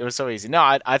easy. It was so easy. No,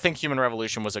 I think Human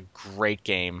Revolution was a great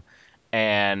game,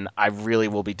 and I really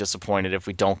will be disappointed if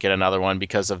we don't get another one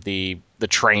because of the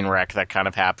train wreck that kind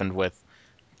of happened with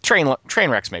train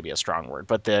wrecks. Maybe a strong word,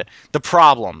 but the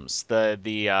problems,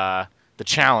 the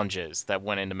challenges that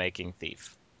went into making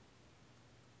Thief.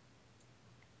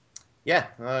 Yeah,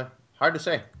 hard to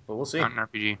say, but we'll see. Not an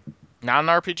RPG. Not an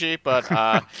RPG,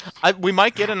 but we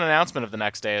might get an announcement of the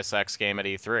next Deus Ex game at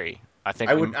E3. I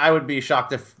think we, I would be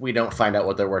shocked if we don't find out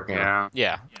what they're working on.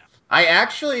 Yeah. yeah, I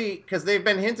actually, because they've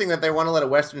been hinting that they want to let a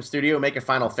Western studio make a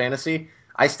Final Fantasy.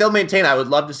 I still maintain I would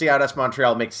love to see Eidos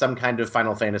Montreal make some kind of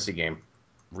Final Fantasy game.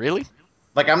 Really?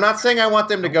 Like, I'm not saying I want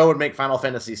them to go and make Final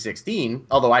Fantasy 16,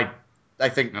 although I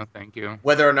think No, thank you.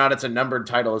 whether or not it's a numbered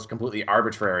title is completely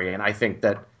arbitrary, and I think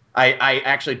that I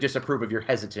actually disapprove of your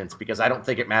hesitance because I don't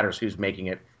think it matters who's making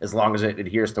it as long as it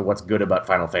adheres to what's good about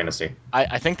Final Fantasy.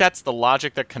 I think that's the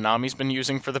logic that Konami's been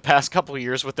using for the past couple of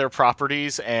years with their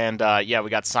properties. And yeah, we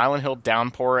got Silent Hill,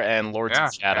 Downpour, and Lords Yeah,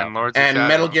 of Shadow. and Lords of And Shadow.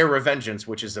 Metal Gear Revengeance,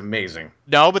 which is amazing.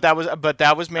 No, but that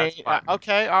was made. That's fine.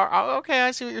 Okay, okay.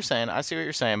 I see what you're saying. I see what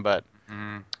you're saying, but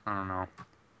I don't know.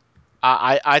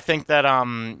 I think that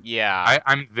yeah.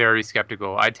 I'm very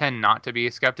skeptical. I tend not to be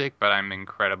a skeptic, but I'm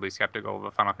incredibly skeptical of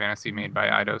a Final Fantasy made by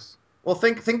Eidos. Well,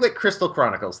 think like Crystal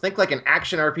Chronicles. Think like an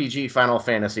action RPG Final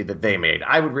Fantasy that they made.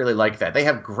 I would really like that. They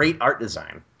have great art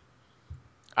design.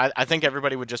 I think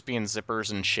everybody would just be in zippers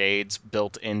and shades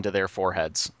built into their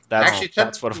foreheads. That's Actually,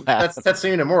 that's what would happen. that's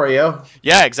Tetsuya Nomura.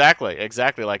 Yeah, exactly.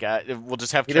 Like we'll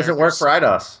just have He doesn't work for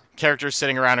Eidos. characters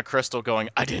sitting around a crystal going,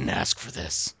 "I didn't ask for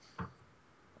this."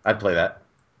 I'd play that.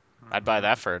 I'd buy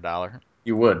that for $1.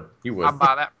 You would. You I'll would.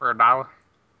 buy that for $1.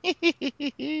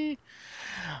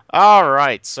 All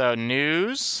right, so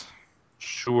news.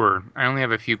 Sure. I only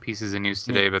have a few pieces of news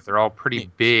today, but they're all pretty News.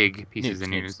 big pieces of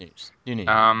news. News.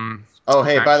 Oh,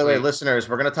 hey, by the way, Actually, listeners,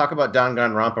 we're going to talk about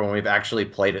Danganronpa when we've actually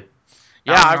played it.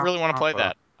 Yeah, I really want to play Danganronpa.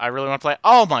 that. I really want to play.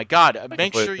 Oh my god!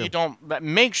 Make play it sure too. you don't.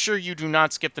 Make sure you do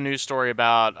not skip the news story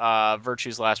about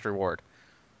Virtue's Last Reward.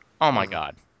 Oh my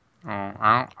god! Oh,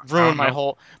 I Ruined don't my know.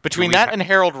 whole. Between we that ha- and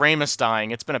Harold Ramis dying,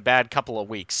 it's been a bad couple of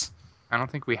weeks. I don't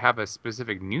think we have a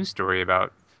specific news story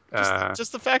about.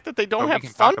 Just the fact that they don't but we have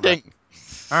can talk about funding.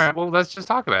 All right, well, let's just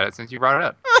talk about it since you brought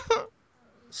it up.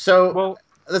 So Well,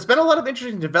 there's been a lot of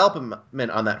interesting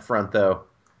development on that front, though,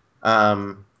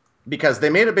 because they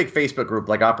made a big Facebook group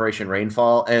like Operation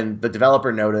Rainfall, and the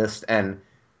developer noticed, and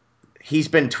he's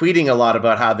been tweeting a lot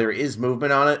about how there is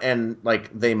movement on it, and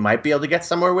like they might be able to get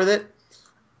somewhere with it.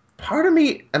 Part of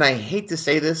me, and I hate to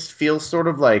say this, feels sort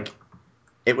of like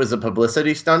it was a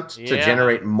publicity stunt to Yeah.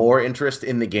 generate more interest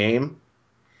in the game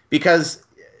because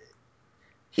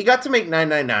he got to make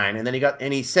 999 and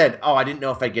then he said, "Oh, I didn't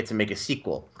know if I'd get to make a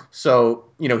sequel." So,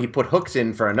 he put hooks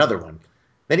in for another one.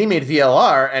 Then he made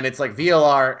VLR and it's like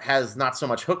VLR has not so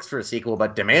much hooks for a sequel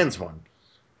but demands one.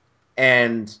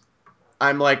 And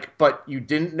I'm like, "But you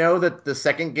didn't know that the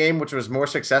second game, which was more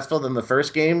successful than the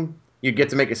first game, you'd get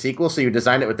to make a sequel, so you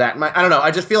designed it with that in mind?" I don't know. I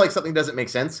just feel like something doesn't make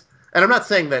sense. And I'm not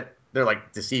saying that they're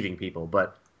like deceiving people,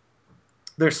 but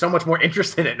there's so much more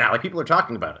interest in it now. Like people are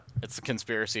talking about it. It's a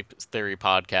conspiracy theory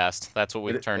podcast. That's what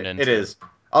we've turned into. It is.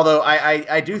 Although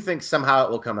I do think somehow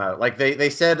it will come out. Like they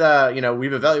said,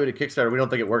 we've evaluated Kickstarter. We don't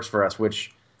think it works for us,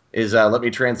 which is let me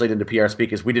translate into PR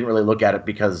speak is we didn't really look at it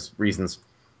because reasons.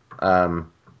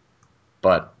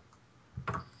 But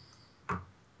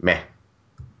meh.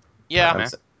 Yeah, Meh.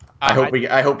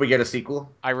 I hope we get a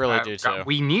sequel. I really do too.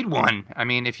 we need one. I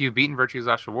mean, if you've beaten Virtue's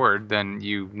Last Reward, then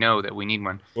you know that we need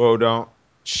one. Whoa, don't.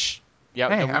 Shh. Yeah,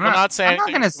 Hey, we I'm will not- not say I'm not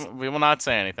anything. gonna We will not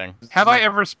say anything. Have I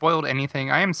ever spoiled anything?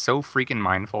 I am so freaking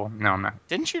mindful. No, I'm not.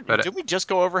 Didn't you? But Did we just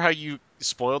go over how you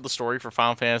spoiled the story for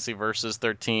Final Fantasy Versus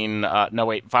 13? No,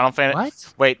 wait. Final Fantasy.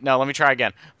 what? Wait, no. Let me try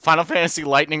again. Final Fantasy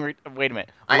Lightning. Wait a minute.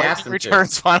 I Lightning asked him to.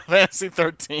 Returns. Final Fantasy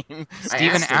 13. I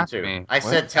Steven asked him to. me. I What?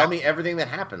 said, "Tell me everything that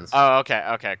happens." Oh, okay.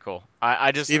 Okay, cool.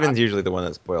 I just. Steven's usually the one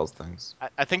that spoils things.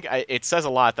 I think it says a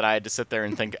lot that I had to sit there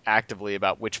and think actively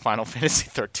about which Final Fantasy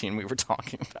 13 we were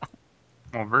talking about.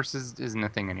 Well, Versus isn't a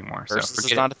thing anymore, so Versus is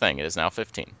forget it. not a thing. It is now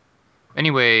 15.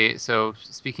 Anyway, so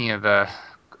speaking of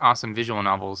awesome visual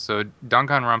novels, so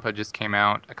Danganronpa just came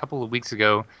out a couple of weeks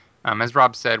ago. As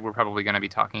Rob said, we're probably going to be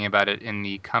talking about it in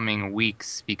the coming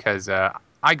weeks because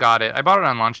I got it. I bought it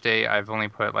on launch day. I've only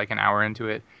put like an hour into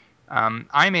it.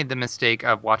 I made the mistake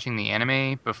of watching the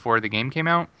anime before the game came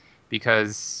out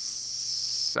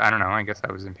because I don't know. I guess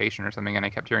I was impatient or something, and I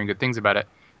kept hearing good things about it.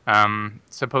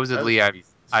 Supposedly,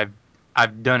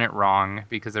 I've done it wrong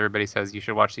because everybody says you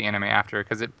should watch the anime after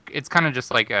because it's kind of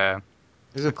just like a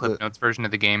Is it Clip the, Notes version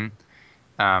of the game.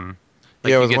 Like yeah, I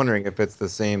you was get- wondering if it's the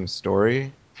same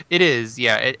story. It is,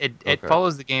 yeah. It Okay.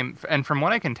 follows the game, and from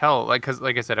what I can tell, because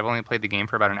like I said, I've only played the game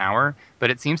for about an hour, but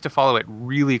it seems to follow it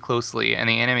really closely. And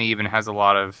the anime even has a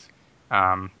lot of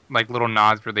like little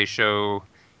nods where they show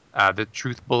the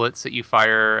truth bullets that you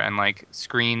fire and like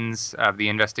screens of the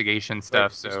investigation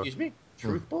stuff. Wait, So excuse me,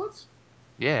 truth bullets.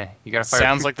 yeah, you gotta fire.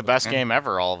 Sounds truth like the bullets, best man. game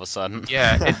ever. All of a sudden.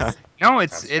 Yeah,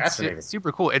 Sounds fascinating. it's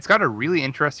super cool. It's got a really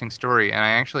interesting story, and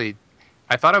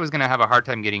I thought I was gonna have a hard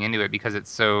time getting into it because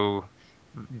it's so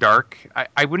dark.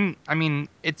 I wouldn't. I mean,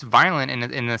 it's violent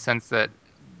in the sense that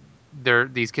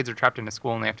these kids are trapped in a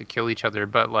school and they have to kill each other,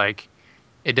 but like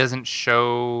it doesn't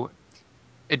show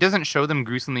them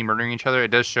gruesomely murdering each other.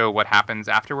 It does show what happens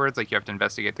afterwards. Like you have to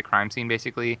investigate the crime scene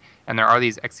basically, and there are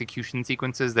these execution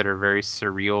sequences that are very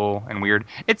surreal and weird.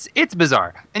 It's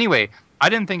bizarre. Anyway, I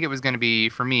didn't think it was going to be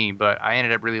for me, but I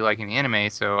ended up really liking the anime,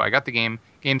 so I got the game.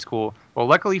 Game's cool. Well,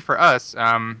 luckily for us,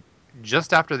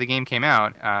 just after the game came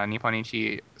out,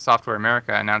 Nipponichi Software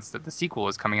America announced that the sequel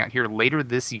is coming out here later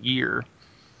this year.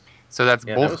 So that's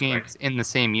Yeah, that both was quick. games in the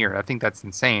same year. I think that's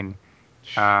insane.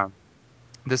 Uh,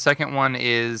 the second one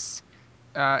is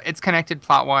it's connected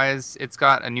plot wise. It's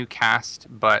got a new cast,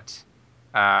 but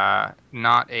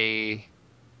not a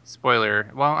spoiler.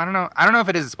 Well, I don't know. I don't know if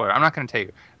it is a spoiler. I'm not going to tell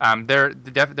you.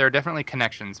 There are definitely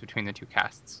connections between the two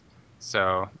casts.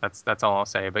 So that's all I'll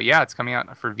say. But yeah, it's coming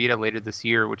out for Vita later this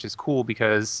year, which is cool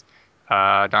because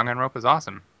Danganronpa is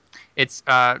awesome. It's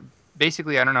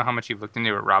basically, I don't know how much you've looked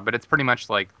into it, Rob, but it's pretty much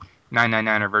like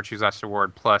 999 or Virtue's Last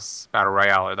Reward plus Battle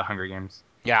Royale or the Hunger Games.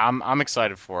 Yeah, I'm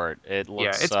excited for it. It Yeah,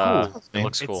 looks it's cool. it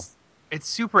looks cool. It's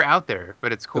super out there,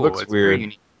 but it's cool. looks It's very weird.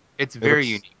 unique. It's It very looks-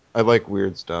 unique. I like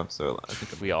weird stuff, so I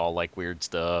think We all like weird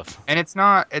stuff. And it's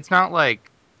not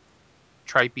like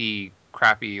trippy,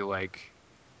 crappy, like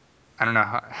I don't know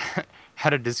how how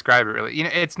to describe it really.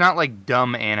 It's not like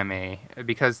dumb anime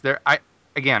because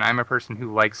I'm a person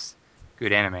who likes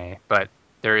good anime, but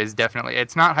there is definitely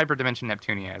it's not Hyperdimension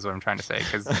Neptunia is what I'm trying to say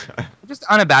because I just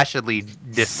unabashedly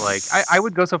dislike. I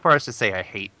would go so far as to say I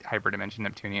hate Hyperdimension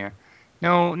Neptunia.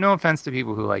 No offense to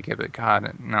people who like it, but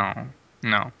God,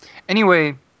 no.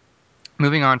 Anyway,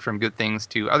 moving on from good things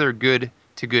to other good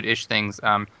to good-ish things.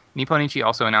 Nipponichi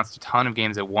also announced a ton of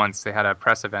games at once. They had a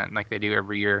press event like they do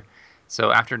every year.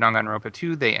 So after Danganronpa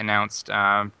 2, they announced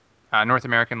North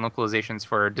American localizations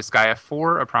for Disgaea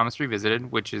 4: A Promise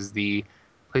Revisited, which is the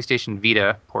PlayStation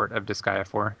Vita port of Disgaea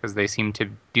 4, because they seem to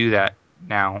do that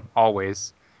now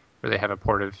always, where they have a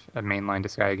port of a mainline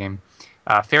Disgaea game.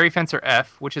 Fairy Fencer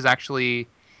F, which is actually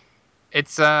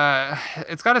it's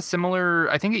got a similar.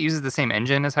 I think it uses the same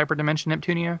engine as Hyperdimension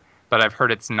Neptunia, but I've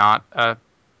heard it's not a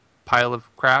pile of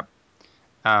crap.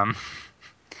 Um,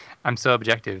 I'm so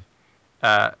objective.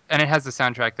 And it has a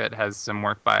soundtrack that has some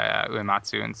work by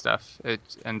Uematsu and stuff.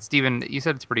 And Steven, you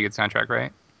said it's a pretty good soundtrack,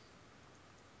 right?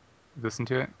 Listen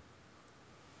to it.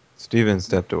 Steven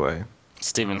stepped away.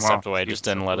 Steven Well, stepped away, Steven just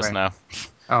didn't stepped let us away. know.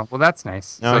 Oh, well, that's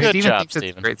nice. No, So he- Good Steven job, thinks it's a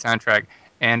Steven. great soundtrack,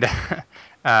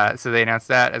 and so they announced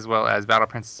that as well as Battle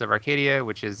Princess of Arcadia,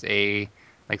 which is a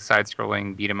like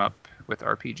side-scrolling beat 'em up with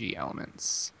RPG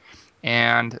elements.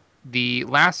 And the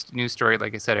last news story,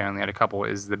 like I said, I only had a couple,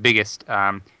 is the biggest.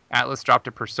 Atlas dropped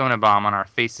a Persona bomb on our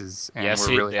faces, and we're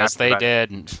really Yes, happy they about it.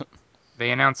 did.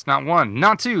 They announced not one,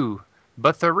 not two,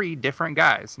 but three different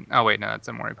guys. Oh wait, no, that's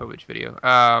a Maury Povich video.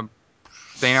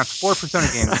 They announced four Persona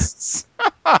games.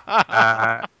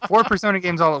 Four Persona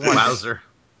games all at once. Wowzer.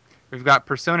 We've got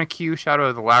Persona Q Shadow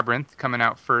of the Labyrinth coming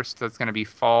out first. That's going to be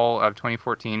fall of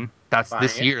 2014. That's Buying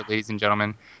this it. year, ladies and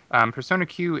gentlemen. Persona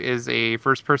Q is a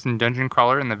first-person dungeon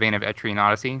crawler in the vein of Etrian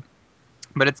Odyssey,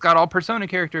 but it's got all Persona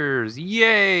characters.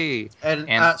 Yay! And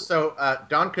And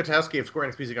Don Kotowski of Square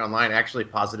Enix Music Online actually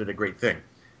posited a great thing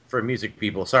for music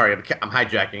people. Sorry, I'm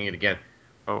hijacking it again.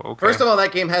 oh, okay. First of all,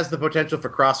 that game has the potential for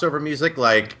crossover music,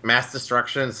 like Mass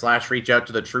Destruction / Reach Out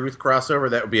to the Truth crossover.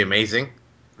 That would be amazing.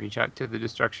 Reach out to the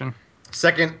destruction.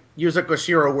 Second, Yuzo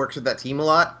Koshiro works with that team a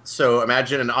lot, so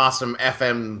imagine an awesome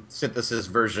FM synthesis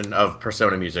version of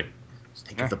Persona music. Just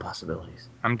think Yeah. of the possibilities.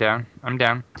 I'm down. I'm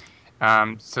down.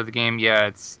 So the game,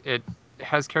 yeah, it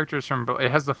has characters from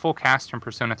it has the full cast from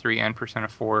Persona 3 and Persona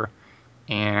 4,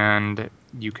 and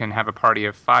you can have a party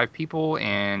of 5 people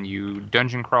and you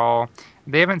dungeon crawl.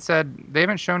 They haven't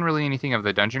shown really anything of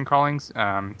the dungeon crawlings,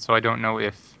 so I don't know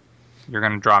if you're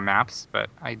gonna draw maps, but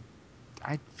I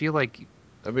feel like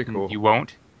That'd be cool. you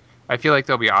won't. I feel like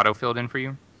they'll be auto filled in for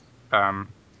you. Um,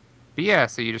 but yeah,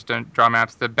 so you just don't draw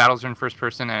maps. The battles are in first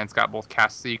person, and it's got both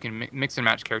casts, so you can mix and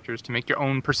match characters to make your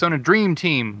own Persona Dream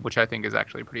Team, which I think is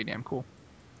actually pretty damn cool.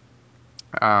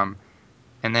 Um,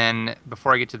 and then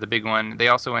before I get to the big one, they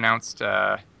also announced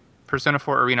Persona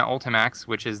 4 Arena Ultimax,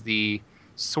 which is the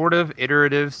sort of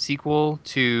iterative sequel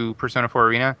to Persona 4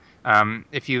 Arena.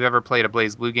 If you've ever played a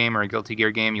Blaze Blue game or a Guilty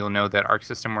Gear game, you'll know that Arc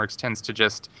System Works tends to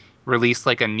just release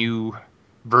like a new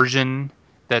version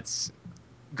that's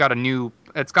got new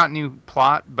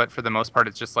plot, but for the most part,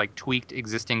 it's just like tweaked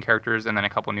existing characters and then a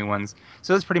couple new ones.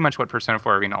 So that's pretty much what Persona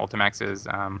 4 Arena Ultimax is.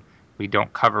 We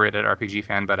don't cover it at RPG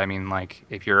Fan, but I mean, like,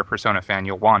 if you're a Persona fan,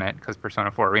 you'll want it because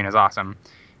Persona 4 Arena is awesome.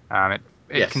 It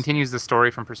Yes. continues the story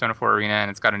from Persona 4 Arena,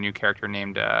 and it's got a new character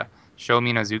named Sho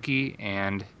Minazuki,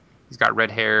 and he's got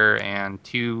red hair and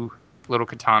two little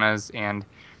katanas, and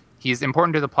he's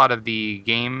important to the plot of the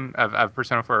game of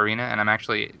Persona 4 Arena, and I'm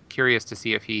actually curious to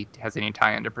see if he has any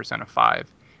tie into Persona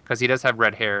 5 because he does have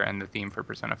red hair, and the theme for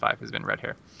Persona 5 has been red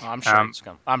hair. Um,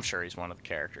 I'm sure he's one of the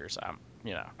characters.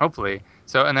 You know. Hopefully.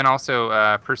 So, and then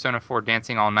also Persona 4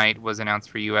 Dancing All Night was announced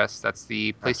for US. That's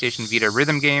the PlayStation Vita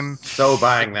rhythm game. So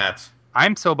buying that.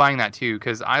 I'm so buying that too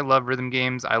because I love rhythm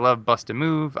games. I love Bust a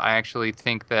Move. I actually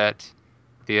think that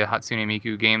the Hatsune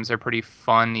Miku games are pretty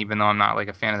fun, even though I'm not like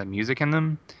a fan of the music in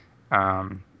them.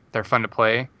 They're fun to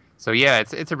play. So yeah,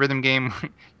 it's a rhythm game.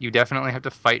 You definitely have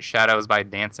to fight shadows by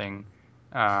dancing.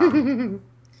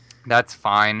 That's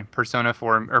fine. Persona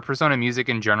 4 or Persona music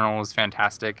in general is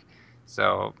fantastic.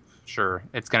 So sure,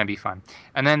 it's going to be fun.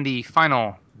 And then the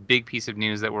final big piece of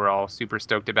news that we're all super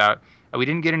stoked about. We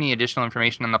didn't get any additional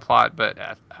information on the plot, but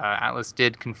Atlas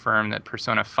did confirm that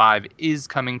Persona 5 is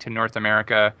coming to North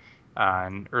America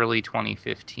in early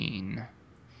 2015.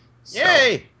 So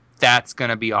Yay! that's going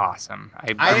to be awesome.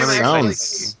 I I'm am really excited to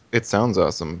see. It sounds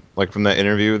awesome. Like from that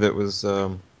interview that was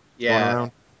going Yeah.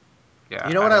 around. Yeah,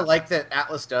 You know what I like that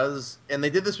Atlas does, and they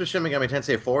did this with Shin Megami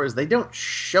Tensei 4, is they don't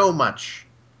show much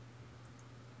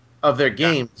of their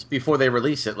games before they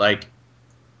release it. Like,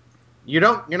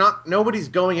 nobody's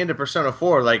going into Persona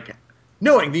 4 like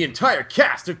knowing the entire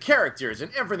cast of characters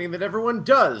and everything that everyone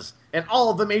does and all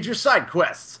of the major side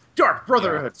quests. Dark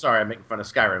Brotherhood. Sorry, I'm making fun of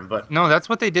Skyrim, but No, that's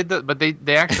what they did. But they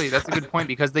actually, that's a good point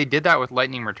because they did that with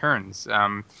Lightning Returns.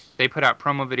 They put out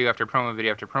promo video after promo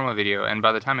video after promo video, and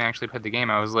by the time I actually played the game,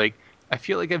 I was like, I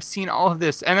feel like I've seen all of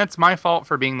this, and that's my fault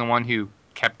for being the one who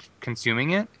kept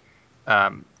consuming it,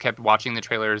 kept watching the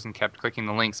trailers and kept clicking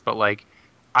the links. But like,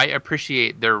 I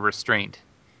appreciate their restraint,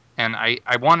 and I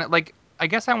want to like. I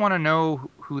guess I want to know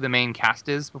who the main cast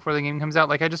is before the game comes out.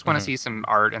 Like, I just want to see some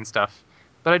art and stuff,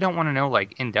 but I don't want to know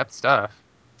like in-depth stuff.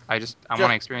 I want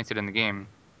to experience it in the game.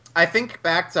 I think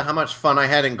back to how much fun I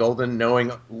had in Golden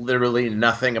knowing literally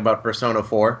nothing about Persona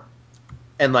 4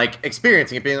 and like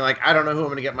experiencing it, being like, I don't know who I'm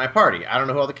going to get in my party. I don't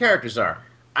know who all the characters are.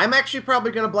 I'm actually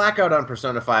probably going to black out on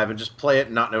Persona 5 and just play it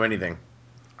and not know anything.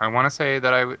 I want to say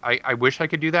that I wish I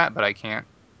could do that, but I can't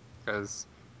because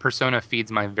Persona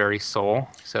feeds my very soul.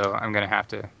 So I'm gonna have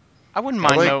to. I wouldn't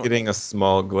I mind like getting a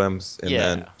small glimpse and Yeah.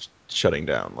 then shutting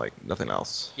down, like nothing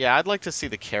else. Yeah, I'd like to see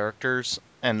the characters,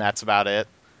 and that's about it.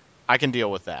 I can deal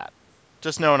with that.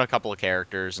 Just knowing a couple of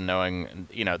characters and knowing,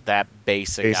 that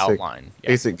basic outline. Yeah.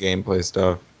 Basic gameplay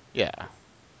stuff. Yeah.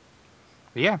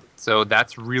 But yeah, so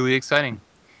that's really exciting,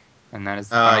 and that is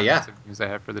the final Yeah. piece of news I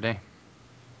have for the day.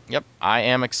 Yep. I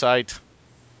am excited.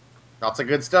 Lots of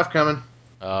good stuff coming.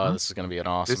 This is going to be an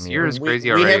awesome This year. year is crazy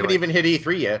we already. haven't Like, even hit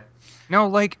E3 yet. no,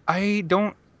 like I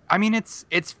don't. I mean, it's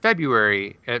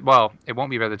February. Well, it won't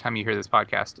be by the time you hear this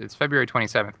podcast. It's February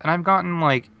 27th, and I've gotten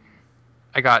like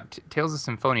I got Tales of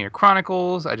Symphonia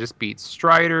Chronicles. I just beat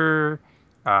Strider.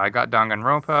 I got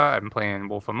Danganronpa. I'm playing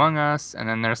Wolf Among Us, and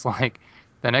then there's like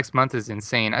the next month is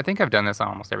insane. I think I've done this on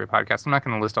almost every podcast. I'm not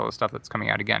going to list all the stuff that's coming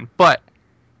out again, but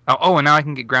and now I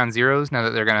can get Ground Zeroes. Now that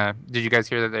they're gonna, did you guys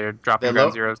hear that they're dropping They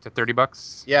Ground lo- Zeroes to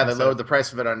 $30? Yeah, they instead lowered of- the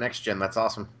price of it on next gen. That's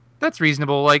awesome. That's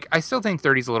reasonable. Like I still think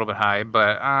 30 is a little bit high,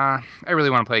 but I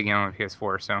really want to play a game on my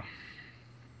PS4, so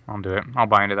I'll do it. I'll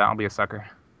buy into that. I'll be a sucker.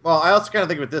 Well, I also kind of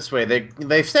think of it this way.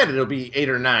 They've said it'll be 8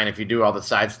 or 9 if you do all the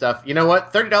side stuff. You know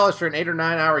what? $30 for an 8 or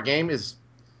 9 hour game is,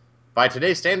 by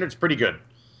today's standards, pretty good.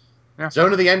 Yeah.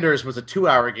 Zone of the Enders was a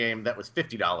 2-hour game that was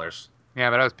 $50. Yeah,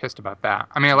 but I was pissed about that.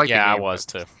 I mean, I like the game. I was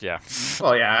too. Yeah.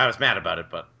 Well, yeah, I was mad about it,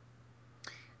 but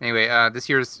Anyway, this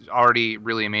year's already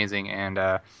really amazing, and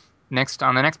on the next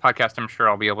podcast, I'm sure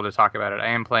I'll be able to talk about it. I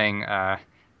am playing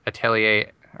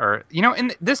Atelier, or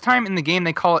in this time in the game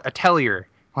they call it Atelier.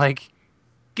 Like,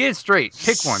 get it straight,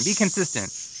 pick one, be consistent,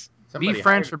 somebody be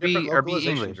French hired or a different be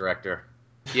localization English. director.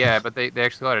 Yeah, but they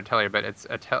actually call it Atelier, but it's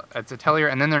Atelier,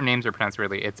 and then their names are pronounced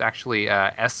weirdly. It's actually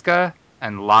Eska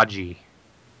and Logi.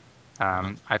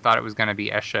 I thought it was going to be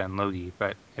Esha and Logi,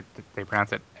 but they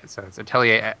pronounce it, so it's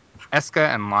Atelier,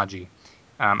 Eska, and Logi.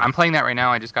 I'm playing that right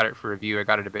now. I just got it for review. I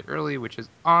got it a bit early, which is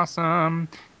awesome.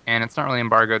 And it's not really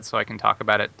embargoed, so I can talk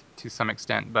about it to some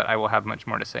extent, but I will have much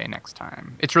more to say next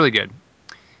time. It's really good.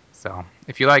 So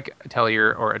if you like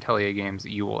Atelier or Atelier games,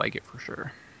 you will like it for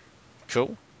sure.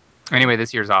 Cool. Anyway,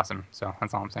 this year's awesome, so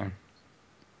that's all I'm saying.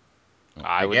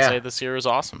 I would Yeah. say this year is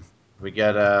awesome. We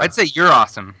got I'd say you're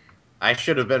awesome. I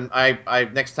should have been I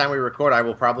next time we record I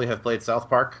will probably have played South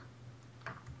Park.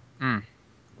 Mm.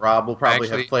 Rob will probably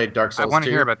Actually, have played Dark I Souls want to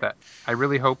 2. hear about that. I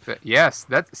really hope that. Yes,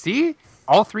 see,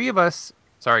 all three of us.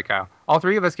 Sorry, Kyle. All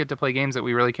three of us get to play games that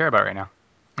we really care about right now,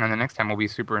 and the next time we'll be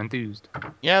super enthused.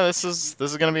 Yeah, this is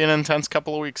going to be an intense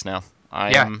couple of weeks now.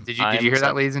 Did you hear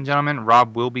that, ladies and gentlemen?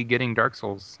 Rob will be getting Dark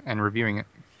Souls and reviewing it.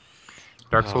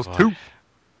 Dark Oh, Souls boy. 2.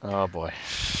 Oh boy.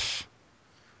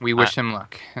 We wish him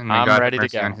luck, and may I'm God have ready to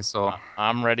mercy go. on his soul.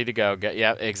 I'm ready to go.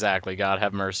 Yeah, exactly. God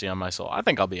have mercy on my soul. I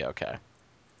think I'll be okay.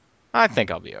 I think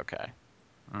I'll be okay.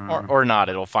 Or not.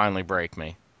 It'll finally break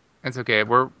me. It's okay.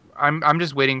 I'm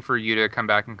just waiting for you to come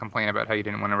back and complain about how you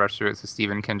didn't want to rush through it, so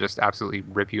Steven can just absolutely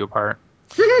rip you apart.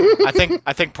 I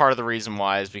think part of the reason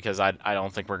why is because I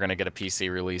don't think we're gonna get a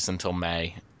PC release until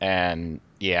May, and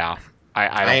yeah,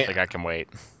 I don't think I can wait.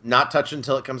 Not touch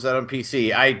until it comes out on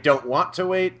PC. I don't want to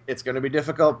wait. It's going to be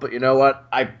difficult, but you know what?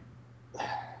 I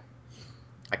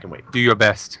can wait. Do your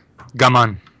best. Come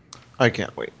on. I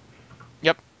can't wait.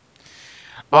 Yep.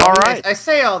 Well, All I mean, right. I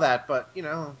say all that, but you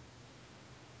know,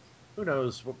 who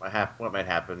knows what might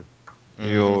happen.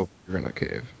 Mhm. You're in a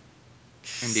cave.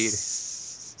 Indeed.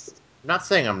 I'm not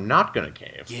saying I'm not going to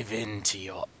cave. Give in to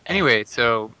your. Anyway,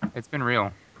 so it's been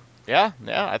real. Yeah.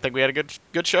 I think we had a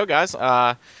good show, guys.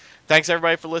 Thanks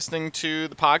everybody for listening to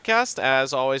the podcast.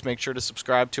 As always, make sure to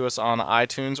subscribe to us on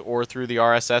iTunes or through the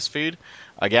RSS feed.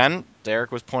 Again, Derek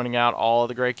was pointing out all of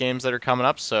the great games that are coming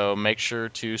up, so make sure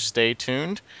to stay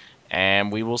tuned,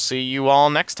 and we will see you all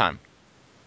next time.